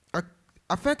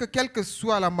 Afin que quelle que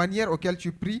soit la manière auquel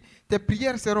tu pries, tes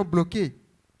prières seront bloquées.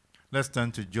 Let's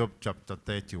turn to Job chapter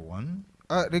 31.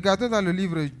 Regardons dans le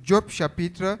livre Job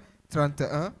chapitre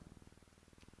 31.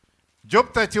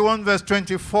 Job 31 verse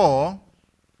 24.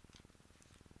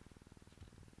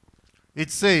 It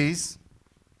says,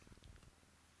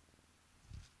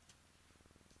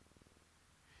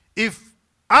 if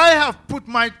I have put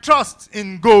my trust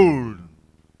in gold,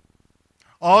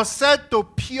 or said to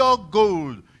pure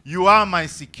gold, you are my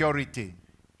security.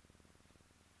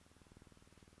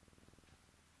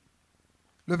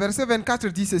 Le verset 24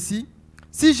 dit ceci.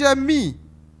 Si j'ai mis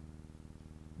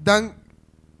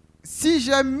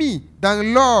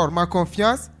dans l'or ma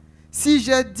confiance, si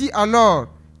j'ai dit alors,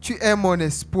 tu es mon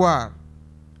espoir.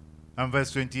 And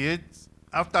verse 28,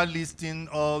 after listing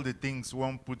all the things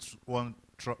one puts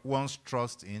one's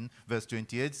trust in, verse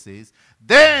 28 says,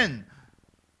 then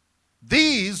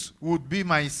these would be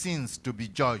my sins to be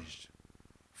judged,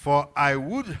 for I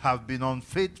would have been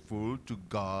unfaithful to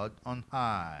God on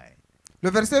high. Le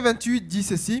verset 28 dit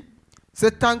ceci.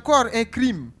 C'est encore un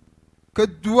crime que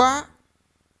doivent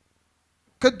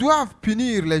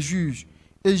punir les juges,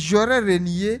 et j'aurais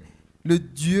renié le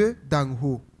Dieu d'en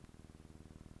haut.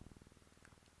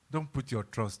 Don't put your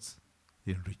trust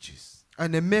in riches.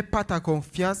 Ne mets pas ta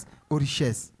confiance aux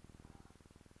richesses.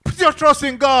 Put your trust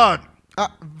in God.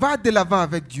 Va de l'avant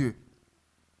avec Dieu.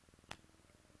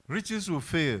 Riches will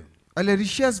fail. Les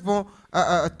richesses vont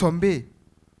tomber.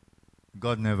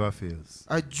 God never fails.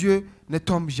 Dieu ne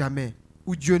tombe jamais.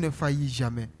 Ou Dieu ne faillit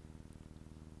jamais.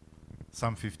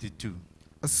 Psalm 52.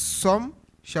 Somme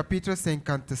chapitre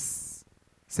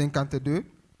 52.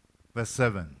 Verse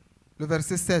 7. Le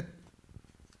verset 7.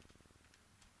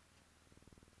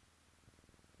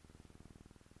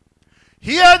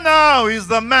 Here now is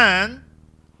the man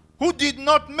who did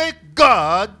not make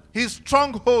God his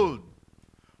stronghold,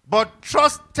 but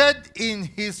trusted in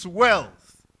his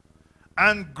wealth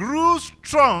and grew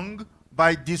strong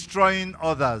by destroying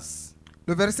others.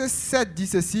 Le verset 7 dit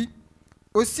ceci.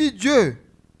 Aussi Dieu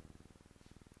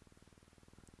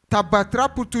t'abattra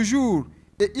pour toujours,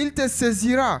 et il te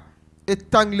saisira et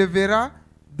t'enlèvera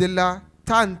de la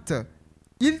tente.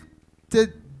 Il te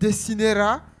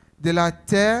dessinera de la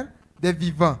terre des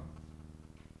vivants.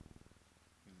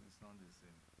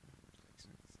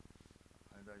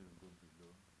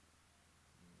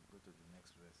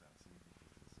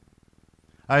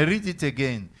 I read it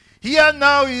again. Here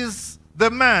now is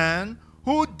the man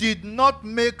who did not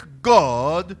make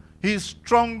God his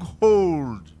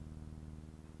stronghold,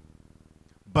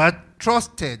 but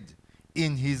trusted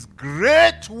in his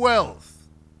great wealth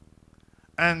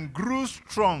and grew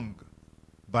strong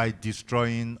by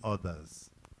destroying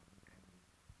others.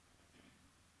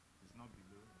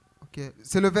 Okay.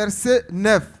 C'est le verset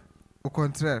 9, au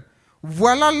contraire.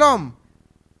 Voilà l'homme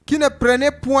qui ne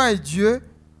prenait point Dieu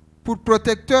pour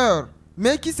protecteur,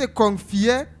 mais qui se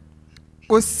confiait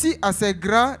aussi à ses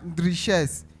grandes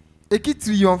richesses et qui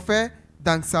triomphait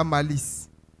dans sa malice.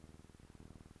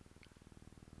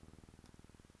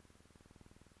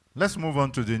 Let's move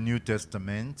on to the New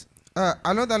Testament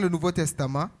Allons dans le Nouveau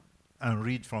Testament and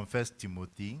read from 1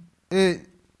 Timothy et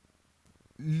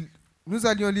nous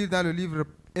allions lire dans le livre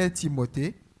 1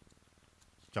 Timothée,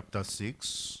 chapter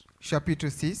 6, chapitre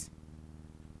 6,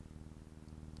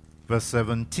 verse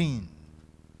 17.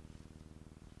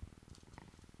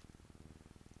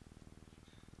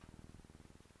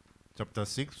 Chapter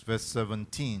 6, verse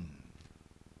 17.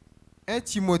 1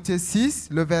 Timothée 6,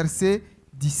 le verset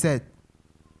 17.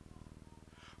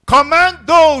 Command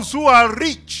those who are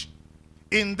rich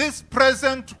in this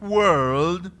present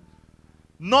world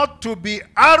not to be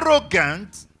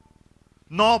arrogant,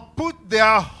 nor put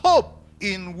their hope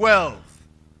in wealth,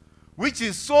 which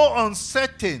is so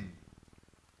uncertain,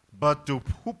 but to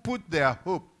put their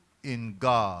hope in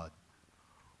God,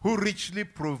 who richly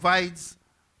provides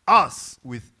us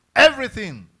with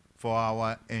everything for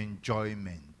our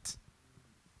enjoyment.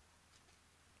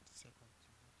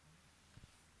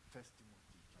 First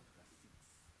Timothy chapter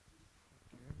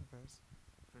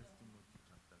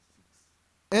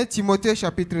 6. 1 Timothée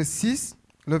chapitre 6,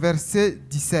 le verset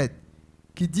 17,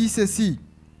 qui dit ceci.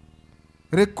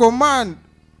 Recommande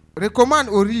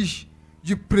aux riches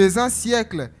du présent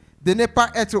siècle de ne pas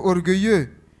être orgueilleux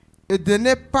et de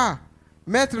ne pas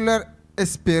mettre leur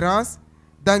espérance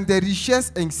dans des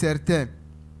richesses incertaines,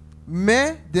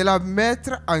 mais de la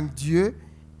mettre en Dieu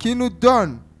qui nous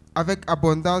donne avec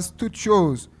abondance toutes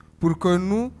choses pour que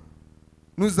nous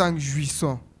en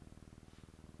jouissons.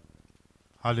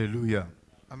 Hallelujah.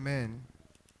 Amen.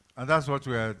 And that's what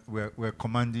we're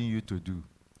commanding you to do.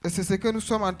 Et c'est ce que nous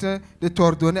sommes en train de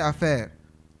t'ordonner à faire.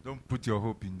 Don't put your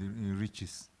hope in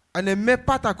riches. Ne mets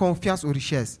pas ta confiance aux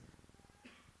richesses.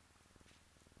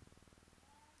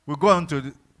 We'll go on to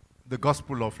the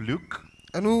Gospel of Luke,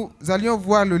 Et nous allions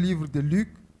voir le livre de Luc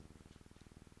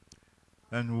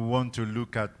and we want to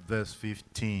look at verse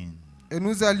 15. et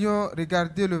nous allions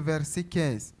regarder le verset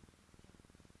 15.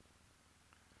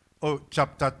 Oh,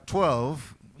 chapter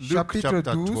 12. Luke Chapitre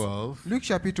chapter 12. 12, Luc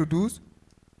chapitre 12,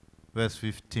 verse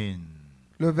 15.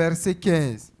 le verset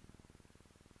 15.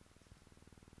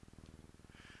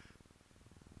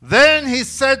 Then he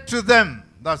said to them,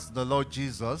 that's the Lord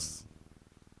Jesus,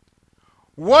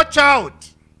 watch out,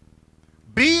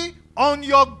 be on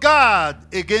your guard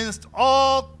against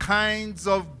all kinds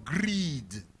of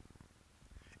greed.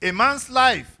 A man's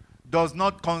life does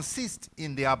not consist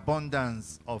in the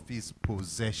abundance of his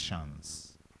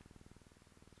possessions.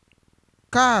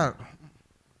 Car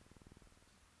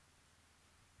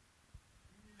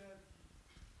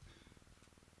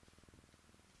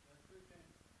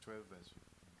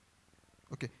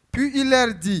Ok. Puis il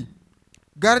leur dit,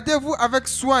 gardez-vous avec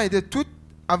soin de toute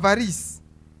avarice,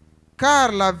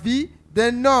 car la vie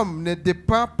d'un homme ne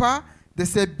dépend pas de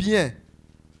ses biens.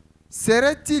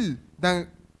 Serait-il dans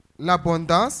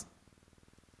l'abondance?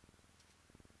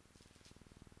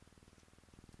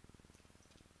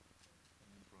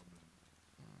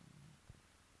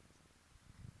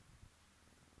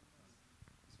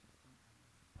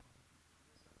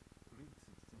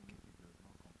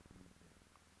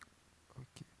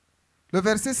 Le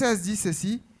verset 16 dit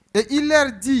ceci, et il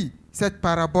leur dit cette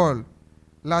parabole,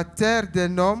 la terre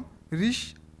d'un homme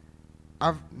riche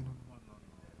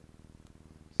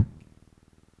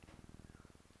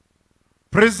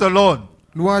Praise the Lord.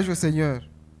 louange au Seigneur.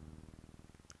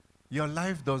 Your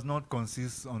life does not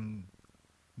consist on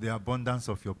the abundance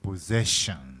of your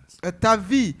possessions. Ta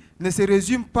vie ne se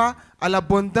résume pas à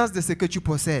l'abondance de ce que tu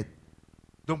possèdes.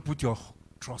 Don't put your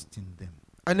trust in them.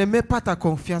 Ne mets pas ta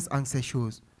confiance en ces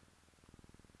choses.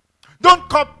 Don't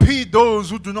copy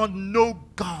those who do not know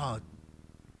God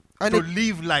On to ne,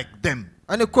 live like them.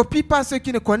 on ne copie pas ceux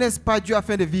qui ne connaissent pas Dieu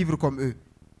afin de vivre comme eux.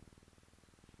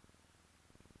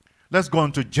 Let's go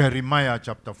on to Jeremiah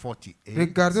chapter 48.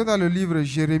 Regardons dans le livre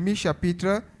Jérémie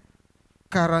chapitre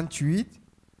 48.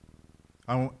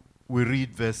 And we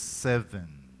read verse 7.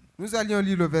 Nous allions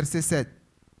lire le verset 7.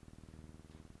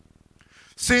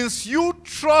 Since you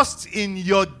trust in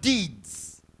your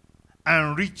deeds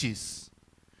and riches,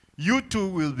 you too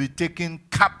will be taken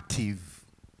captive.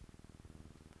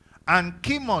 And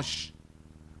Chemosh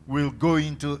will go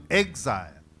into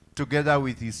exile together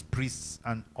with his priests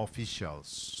and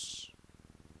officials.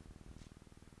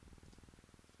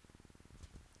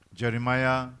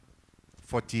 Jeremiah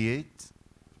 48,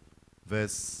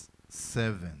 verse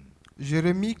 7.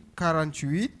 Jérémie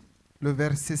 48, le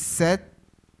verset 7.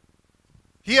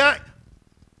 Here,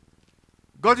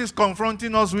 God is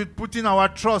confronting us with putting our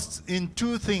trust in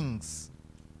two things.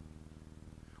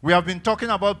 We have been talking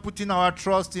about putting our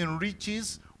trust in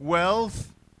riches,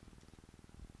 wealth,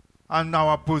 and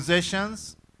our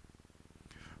possessions.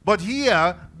 But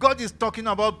here, God is talking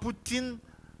about putting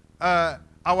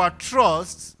our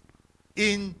trust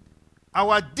in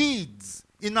our deeds,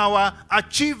 in our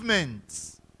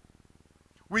achievements.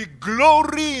 We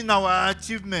glory in our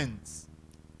achievements.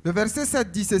 Le verset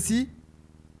 7 dit ceci.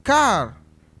 Car,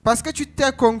 parce que tu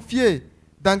t'es confié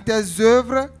dans tes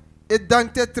œuvres et dans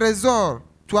tes trésors,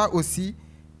 toi aussi,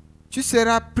 tu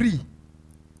seras pris.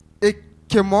 Et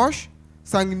Kémosh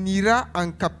s'en ira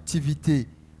en captivité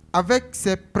avec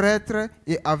ses prêtres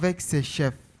et avec ses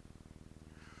chefs.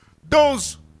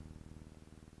 Those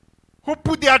who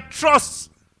put their trust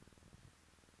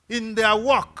in their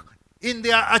work, in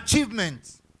their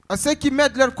achievements, À ceux qui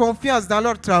mettent leur confiance dans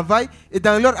leur travail et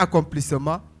dans leur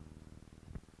accomplissement,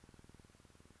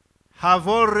 have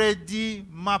already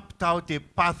mapped out a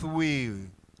pathway,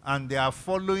 and they are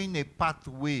following a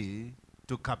pathway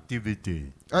to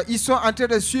captivity. ils sont en train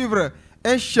de suivre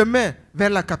un chemin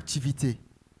vers la captivité.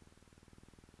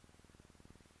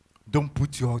 Don't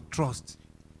put your trust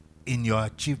in your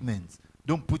achievements.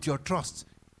 Don't put your trust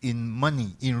in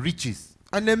money, in riches.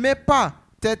 Ne mets pas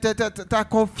ta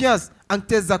confiance en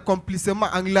tes accomplissements,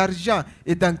 en l'argent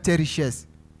et dans tes richesses.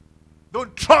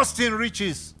 Don't trust in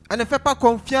riches. Ne fais pas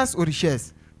confiance aux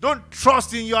richesses. Don't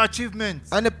trust in your achievements.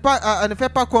 Ne fais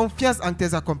pas confiance en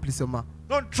tes accomplissements.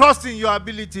 Don't trust in your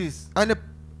abilities.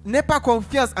 N'aie pas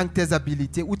confiance en tes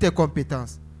habilités ou tes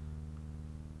compétences.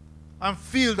 And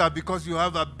feel that because you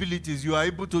have abilities, you are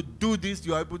able to do this,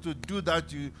 you are able to do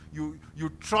that, you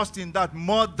trust in that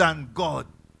more than God.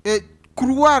 Et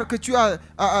croire que tu as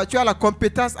la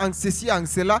compétence en ceci, en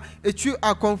cela, et tu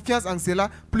as confiance en cela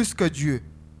plus que Dieu.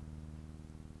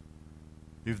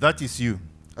 If that is you,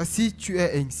 Si tu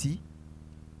es ainsi,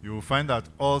 you will find that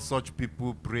all such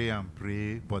people pray and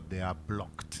pray, but they are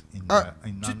blocked in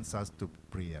answers to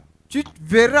prayer. tu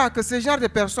verras que ce genre de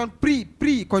personnes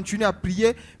prient, continuent à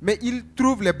prier, mais ils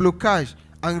trouvent les blocages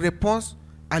en réponse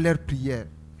à leurs prières.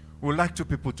 We would like two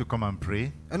people to come and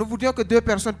pray Et nous voudrions que 2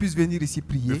 personnes puissent venir ici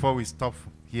prier before we stop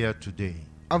here today.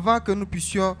 avant que nous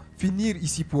puissions finir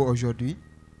ici pour aujourd'hui.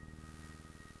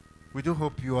 We do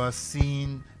hope you are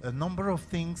seeing a number of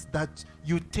things that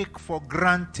you take for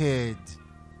granted.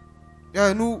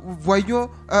 Nous voyons,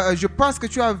 je pense que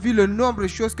tu as vu le nombre de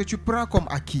choses que tu prends comme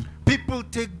acquis. People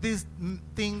take these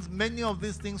things, many of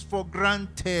these things for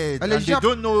granted, Les and they gens-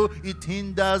 don't know it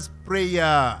hinders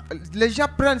prayer. Les gens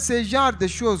prennent ce genre de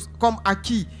choses comme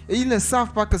acquis et ils ne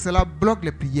savent pas que cela bloque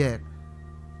les prières.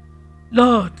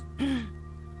 Lord,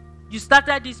 you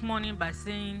started this morning by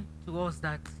saying to us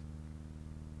that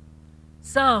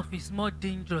self is more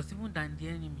dangerous even than the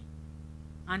enemy.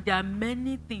 And there are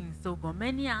many things, so God,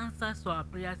 many answers to our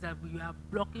prayers that we are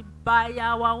blocking by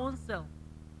our own self.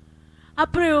 I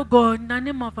pray, oh God, in the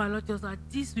name of our Lord Jesus, that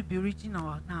this will be reaching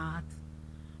our hearts.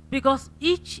 Because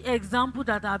each example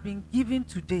that have been given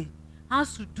today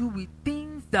has to do with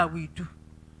things that we do.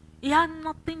 It had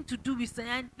nothing to do with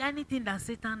anything that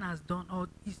Satan has done or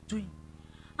is doing.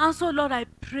 And so, Lord, I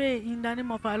pray in the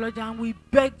name of our Lord, and we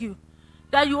beg you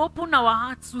that you open our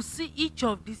hearts to see each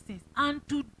of these things and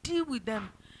to deal with them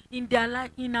in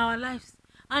in our lives,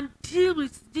 and deal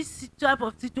with this type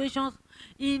of situations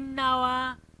in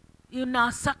our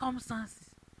circumstances,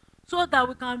 so that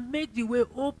we can make the way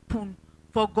open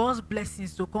for God's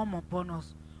blessings to come upon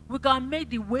us. We can make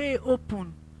the way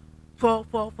open for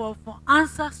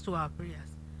answers to our prayers.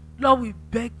 Lord, we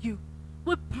beg you.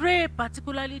 We pray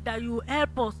particularly that you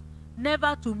help us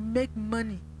never to make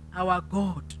money our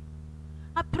God.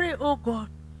 I pray, oh God,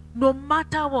 no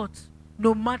matter what,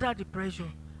 no matter the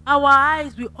pressure, our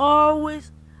eyes will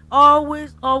always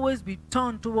be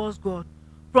turned towards God,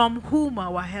 from whom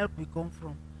our help will come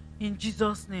from. In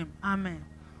Jesus' name, amen.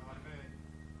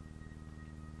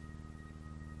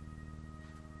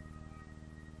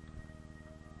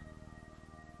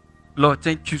 Lord,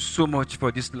 thank you so much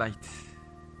for this light.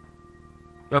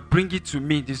 You are bringing it to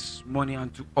me this morning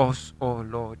and to us all,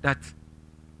 Lord, that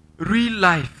real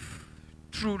life,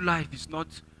 true life is not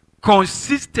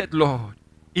consisted, Lord,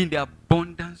 in the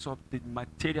abundance of the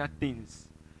material things,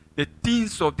 the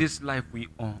things of this life we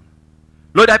own.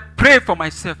 Lord, I pray for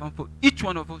myself and for each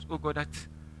one of us, oh God, that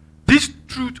this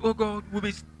truth, oh God, will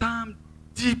be stamped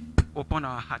deep upon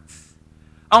our hearts.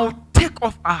 And will take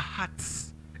off our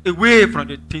hearts away from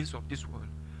the things of this world.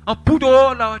 And put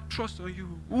all our trust on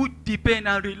you, who depend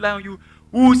and rely on you,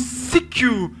 who seek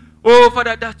you, oh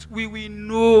Father, that we will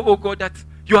know, oh God, that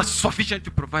you are sufficient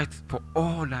to provide for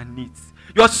all our needs.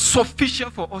 You are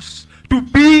sufficient for us to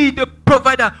be the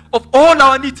provider of all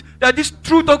our needs. That this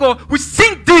truth, oh God, will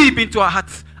sink deep into our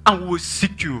hearts and we will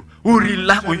seek you. We will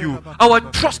rely on you. Our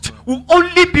trust will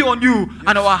only be on you,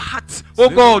 and our hearts, oh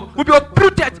God, will be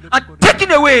uprooted and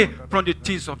taken away from the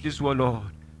things of this world, Lord.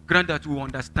 Grant that we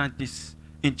understand this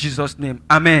in Jesus' name.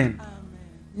 Amen.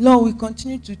 Lord, we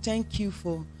continue to thank you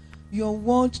for your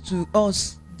word to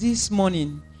us this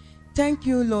morning. Thank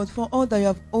you, Lord, for all that you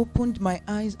have opened my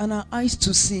eyes and our eyes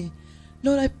to see.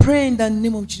 Lord, I pray in the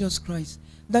name of Jesus Christ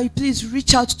that you please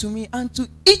reach out to me and to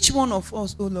each one of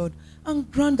us, oh Lord, and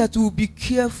grant that we will be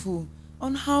careful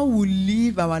on how we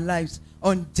live our lives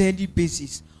on daily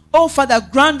basis. Oh Father,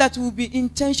 grant that we will be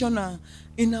intentional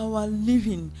in our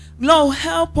living. Lord,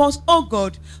 help us, oh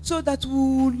God, so that we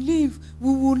will live,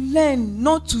 we will learn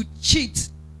not to cheat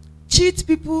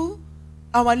people,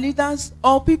 our leaders,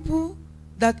 or people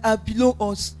that are below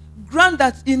us. Grant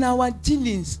that in our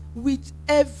dealings with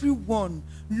everyone,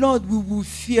 Lord, we will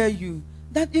fear you.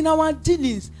 That in our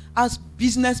dealings as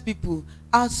business people,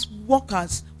 as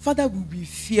workers, Father, we will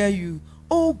fear you.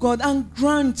 Oh God, and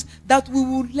grant that we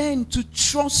will learn to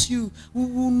trust you. We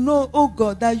will know, oh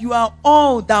God, that you are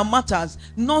all that matters,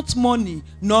 not money,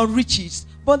 nor riches,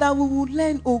 but that we will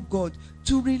learn, oh God,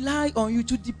 to rely on you,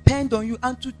 to depend on you,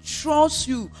 and to trust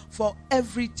you for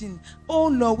everything. Oh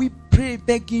Lord, we pray,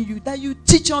 begging you that you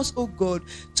teach us, oh God,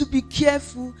 to be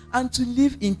careful and to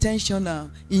live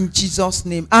intentional. In Jesus'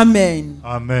 name. Amen.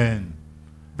 Amen.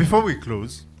 Before we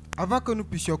close, Avant que nous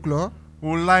puissions clore, we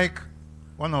would like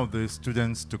one of the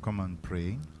students to come and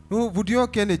pray. nous voudrions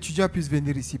qu'un étudiant puisse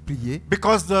venir ici prier.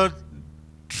 Because the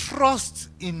trust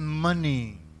in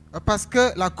money, Parce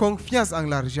que la confiance en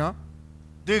l'argent,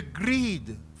 the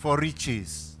greed for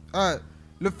riches,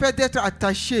 le fait d'être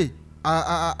attaché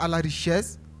à la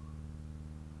richesse,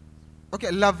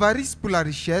 l'avarice pour la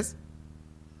richesse,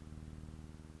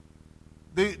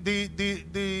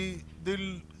 the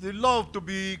love to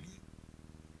be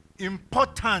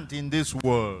important in this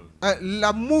world,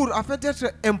 l'amour afin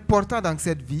d'être important dans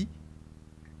cette vie,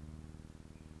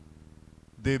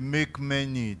 they make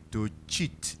many to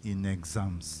cheat in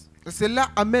exams.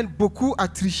 cela amène beaucoup à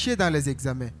tricher dans les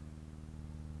examens.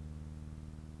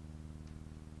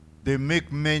 They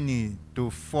make many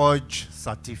to forge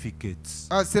certificates,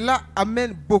 Cela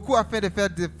amène beaucoup à faire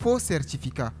de faux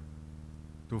certificats,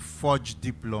 to forge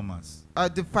diplomas.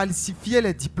 de falsifier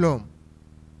les diplômes.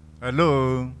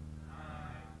 Hello?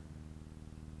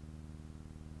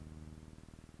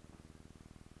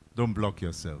 Don't block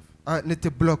yourself. Ne te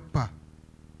bloque pas.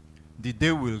 The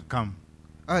day will come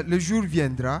Le jour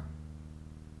viendra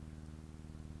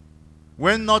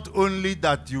when not only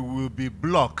that you will be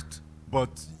blocked, but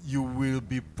you will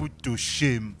be put to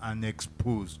shame and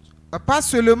exposed. pas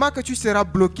seulement que tu seras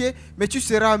bloqué, mais tu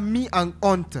seras mis en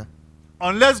honte.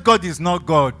 Unless God is not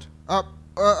God.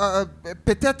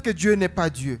 Peut-être que Dieu n'est pas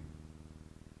Dieu.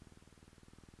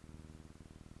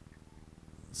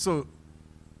 So,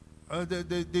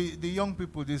 the young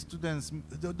people, the students,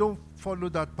 don't follow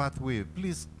that pathway.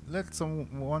 Please, let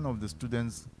one of the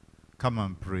students come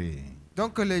and pray.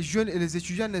 Donc les jeunes et les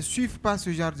étudiants ne suivent pas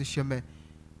ce genre de chemin.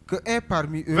 Que un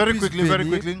parmi eux Very puisse quickly, very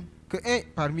venir, quickly. que un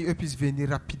parmi eux puisse venir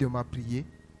rapidement prier.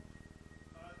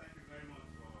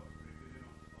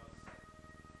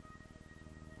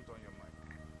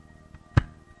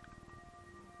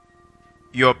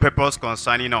 Your purpose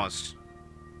concerning us.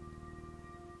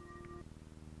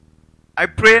 I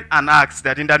pray and ask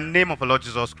that in the name of the Lord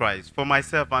Jesus Christ, for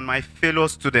myself and my fellow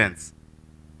students,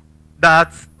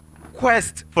 that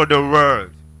quest for the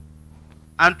world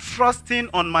and trusting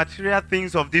on material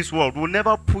things of this world will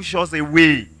never push us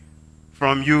away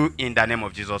from you in the name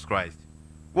of Jesus Christ.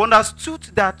 We understood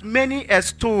that many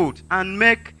extolled and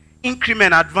make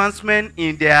increment advancement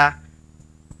in their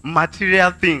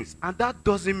material things, and that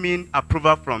doesn't mean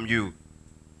approval from you.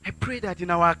 I pray that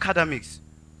in our academics,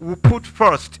 we'll put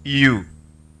first you.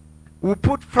 We'll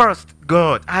put first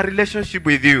God, our relationship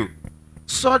with you,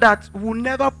 so that we'll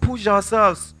never push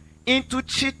ourselves into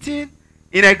cheating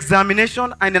in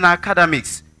examination and in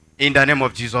academics in the name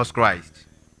of Jesus Christ.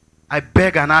 I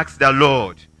beg and ask the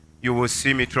Lord, you will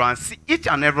see me through and see each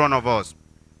and every one of us,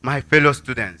 my fellow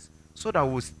students, so that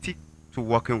we'll stick to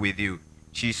working with you. In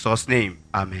Jesus' name,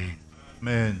 amen.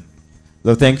 Amen.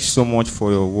 Lord, thank you so much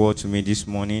for your word to me this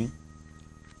morning.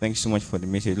 Thank you so much for the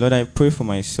message. Lord, I pray for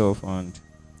myself and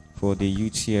for the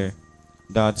youth here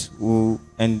that will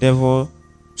endeavor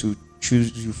to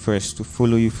choose you first, to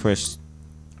follow you first.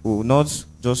 We will not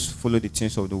just follow the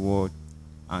things of the world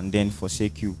and then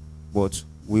forsake you, but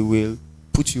we will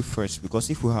put you first, because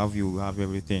if we have you, we have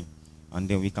everything. And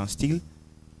then we can still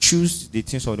choose the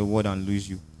things of the world and lose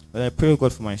you. But I pray,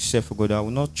 God, for myself, God, I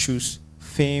will not choose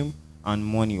fame and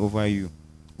money over you,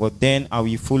 but then I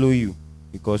will follow you.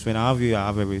 because when I have you, I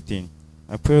have everything.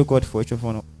 I pray, God, for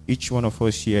each one of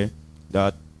us here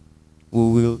that we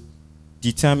will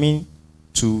determine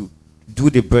to do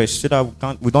the best so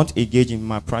that we don't engage in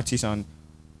malpractice and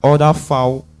other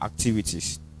foul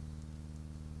activities.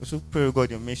 Also pray,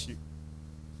 God, your mercy.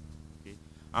 Okay.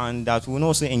 And that we will not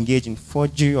also engage in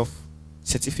forgery of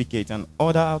certificates and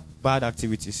other bad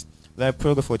activities. Let I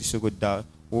pray, God, for this, so good that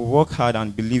we'll work hard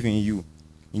and believe in you.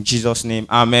 In Jesus' name,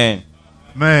 amen.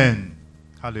 Amen.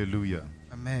 Hallelujah.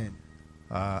 Amen.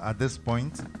 At this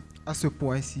point, À ce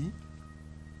point-ci,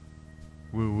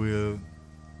 we will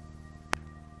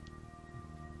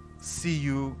see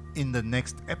you in the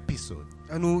next episode.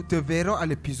 nous te verrons à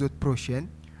l'épisode prochain.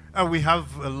 We have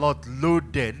a lot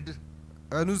loaded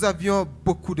Nous avions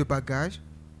beaucoup de bagages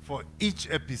for each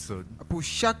episode. pour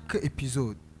chaque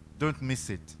épisode. Don't miss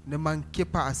it. Ne manquez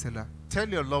pas à cela. Tell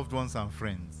your loved ones and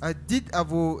friends. Dites à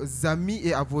vos amis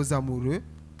et à vos amoureux,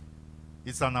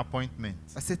 It's an appointment.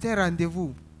 c'est un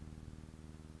rendez-vous.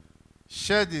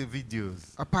 Share the videos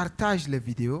Partage les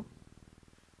vidéos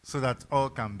so that all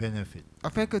can benefit.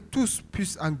 afin que tous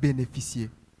puissent en bénéficier.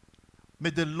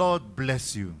 May the Lord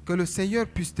bless you. Que le Seigneur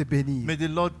puisse te bénir. May the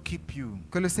Lord keep you.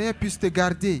 Que le Seigneur puisse te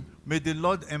garder. May the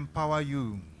Lord empower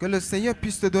you Que le Seigneur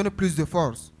puisse te donner plus de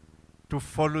force to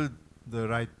follow the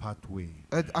right pathway,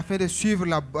 afin de suivre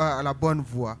la bonne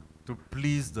voie, to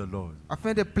please the Lord.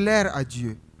 afin de plaire à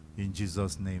Dieu. In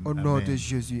Jesus' name. Au nom Amen. de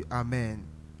Jésus. Amen.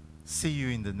 See you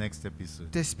in the next episode.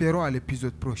 T'espérons à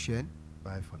l'épisode prochain.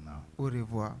 Bye for now. Au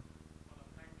revoir.